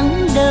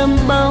nắng đơm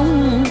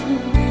bông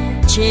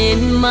trên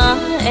má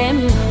em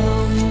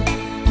hồng,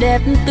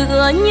 đẹp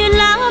tựa như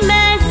lá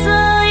me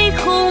rơi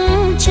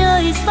khung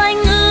trời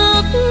xanh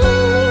ước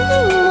mơ.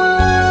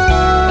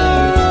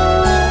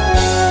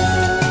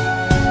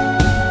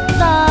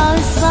 Ta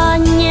xa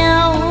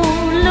nhau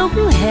lúc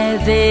hè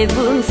về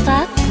vương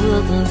xác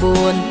phược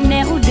buồn,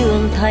 nẻo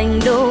đường thành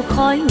đô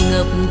khói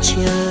ngập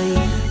trời.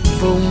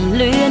 Vùng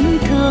luyến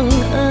thương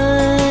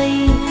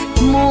ơi,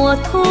 mùa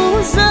thu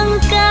dâng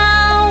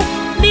cao,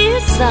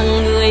 biết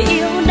rằng người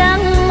yêu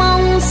đang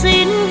mong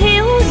xin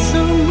hiếu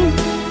dùng.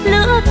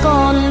 Lửa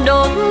còn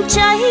đốt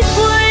cháy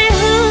quê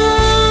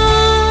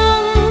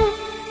hương,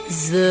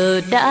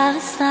 giờ đã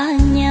xa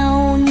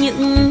nhau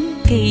những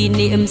kỷ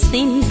niệm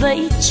xin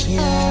vẫy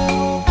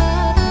chào.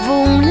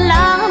 Vùng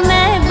lá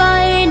me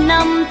bay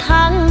năm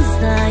tháng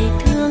dài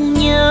thương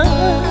nhớ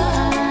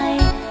ai,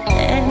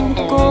 em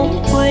cố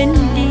quên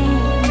đi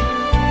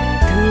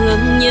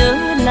thương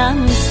nhớ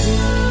làm gì.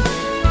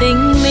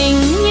 Tình mình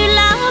như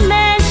lá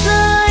me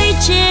rơi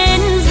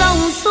trên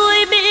dòng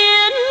suối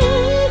biển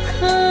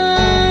khơi.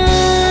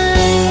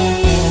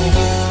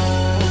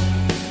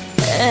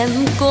 Em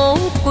cố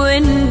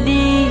quên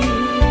đi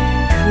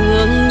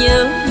thương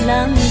nhớ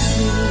làm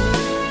gì.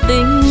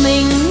 Tình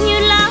mình như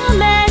lá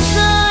me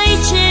rơi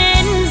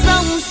trên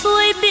dòng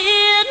suối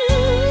biển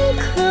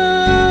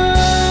khơi.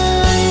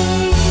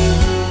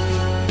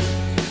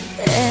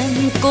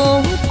 Em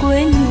cố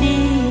quên đi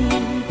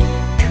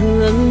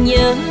thương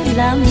nhớ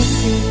làm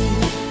gì.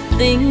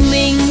 Tình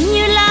mình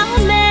như lá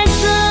me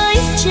rơi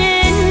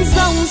trên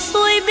dòng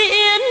suối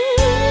biển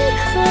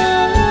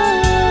khơi.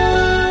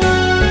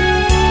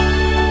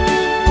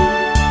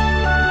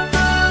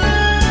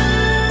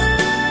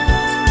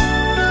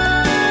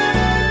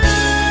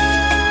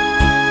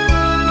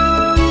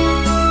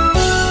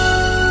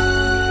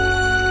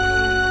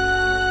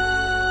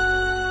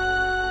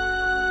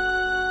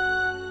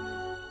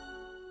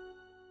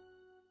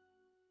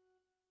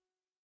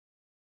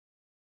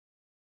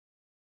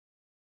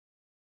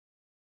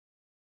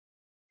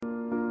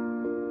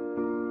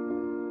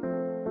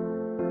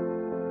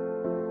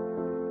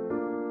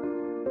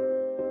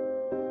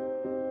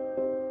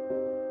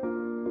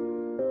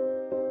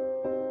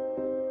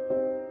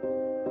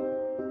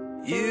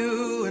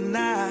 You and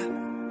I,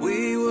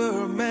 we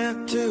were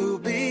meant to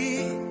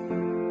be.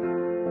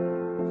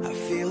 I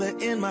feel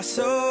it in my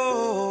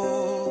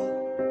soul,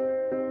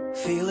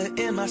 feel it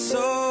in my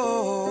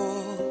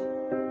soul.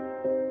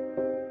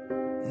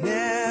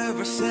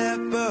 Never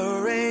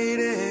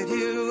separated,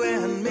 you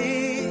and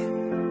me.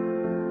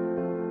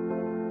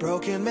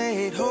 Broken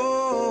made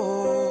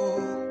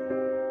whole,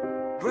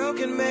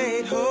 broken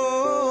made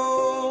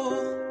whole.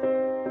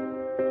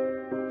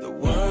 The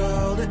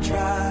world that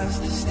tries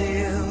to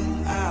steal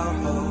our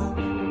hope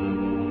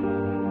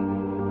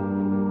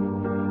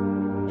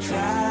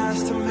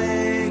tries to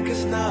make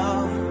us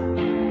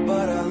numb,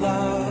 but our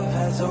love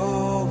has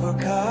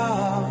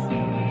overcome.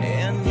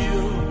 And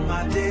you,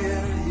 my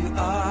dear, you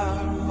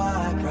are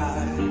my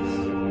prize.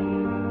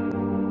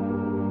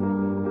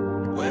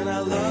 When I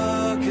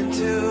look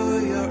into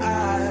your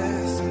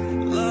eyes,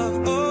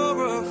 love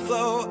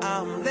overflow,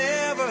 I'm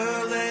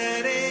never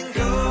letting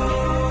go.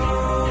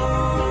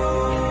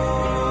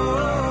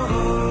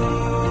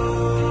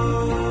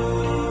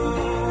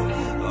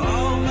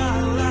 All my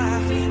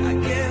life I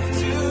give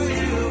to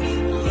you,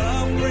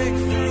 love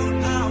breakthrough,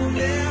 I'm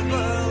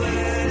never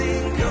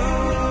letting go.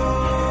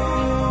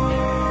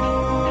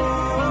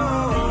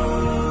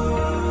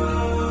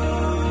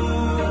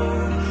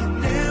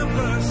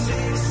 Never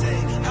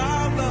ceasing,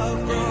 our love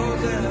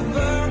grows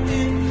ever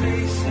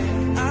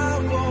increasing, I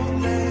won't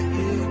let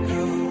you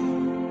go.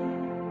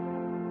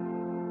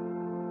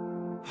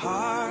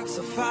 Hearts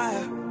of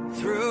fire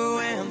through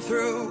and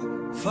through,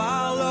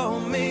 follow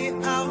me,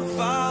 I'll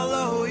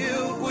follow you,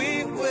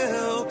 we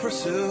will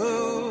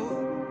pursue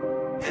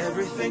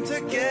everything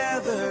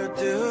together,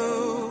 do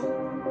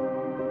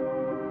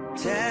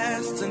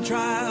tests and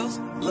trials,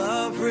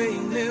 love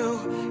renew.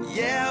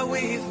 Yeah,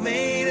 we've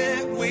made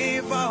it,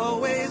 we've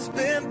always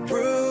been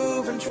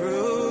proven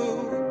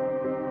true.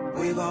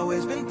 We've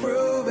always been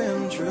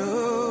proven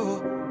true.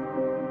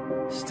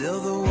 Still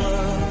the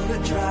world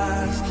that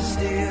tries to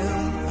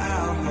steal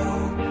our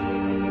hope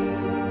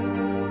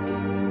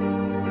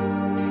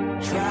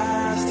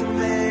tries to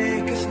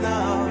make us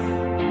numb,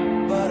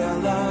 but our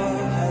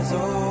love has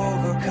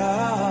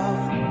overcome.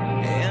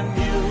 And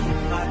you,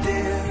 my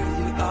dear,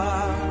 you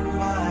are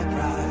my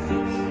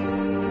prize.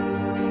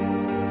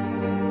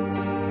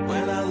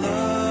 When I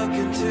look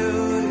into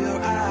your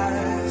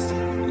eyes,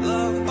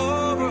 love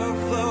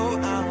overflow,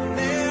 I'm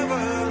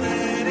never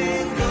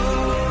letting go.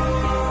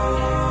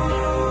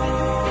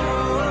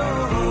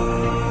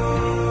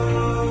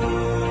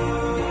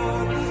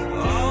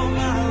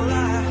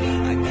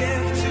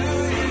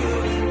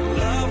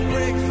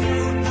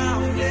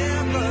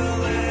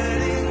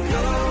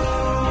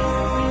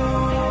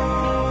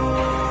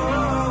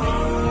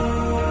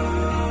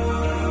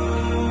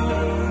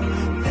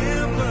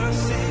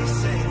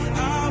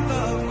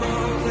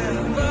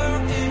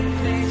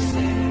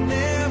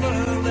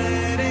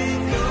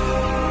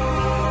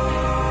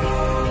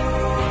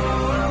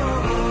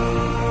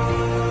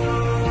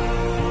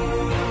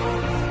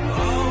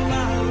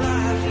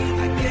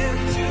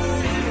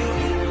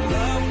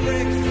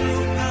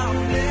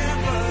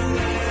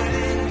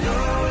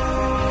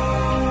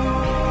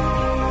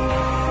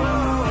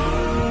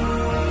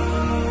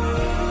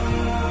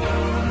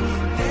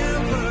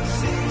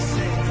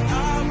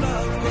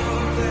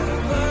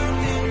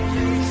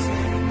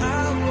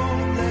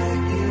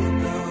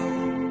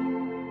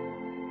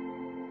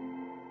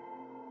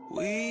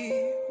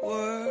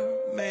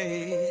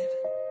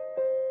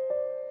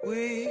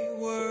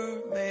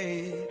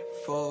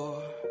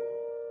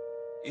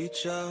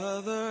 each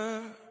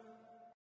other.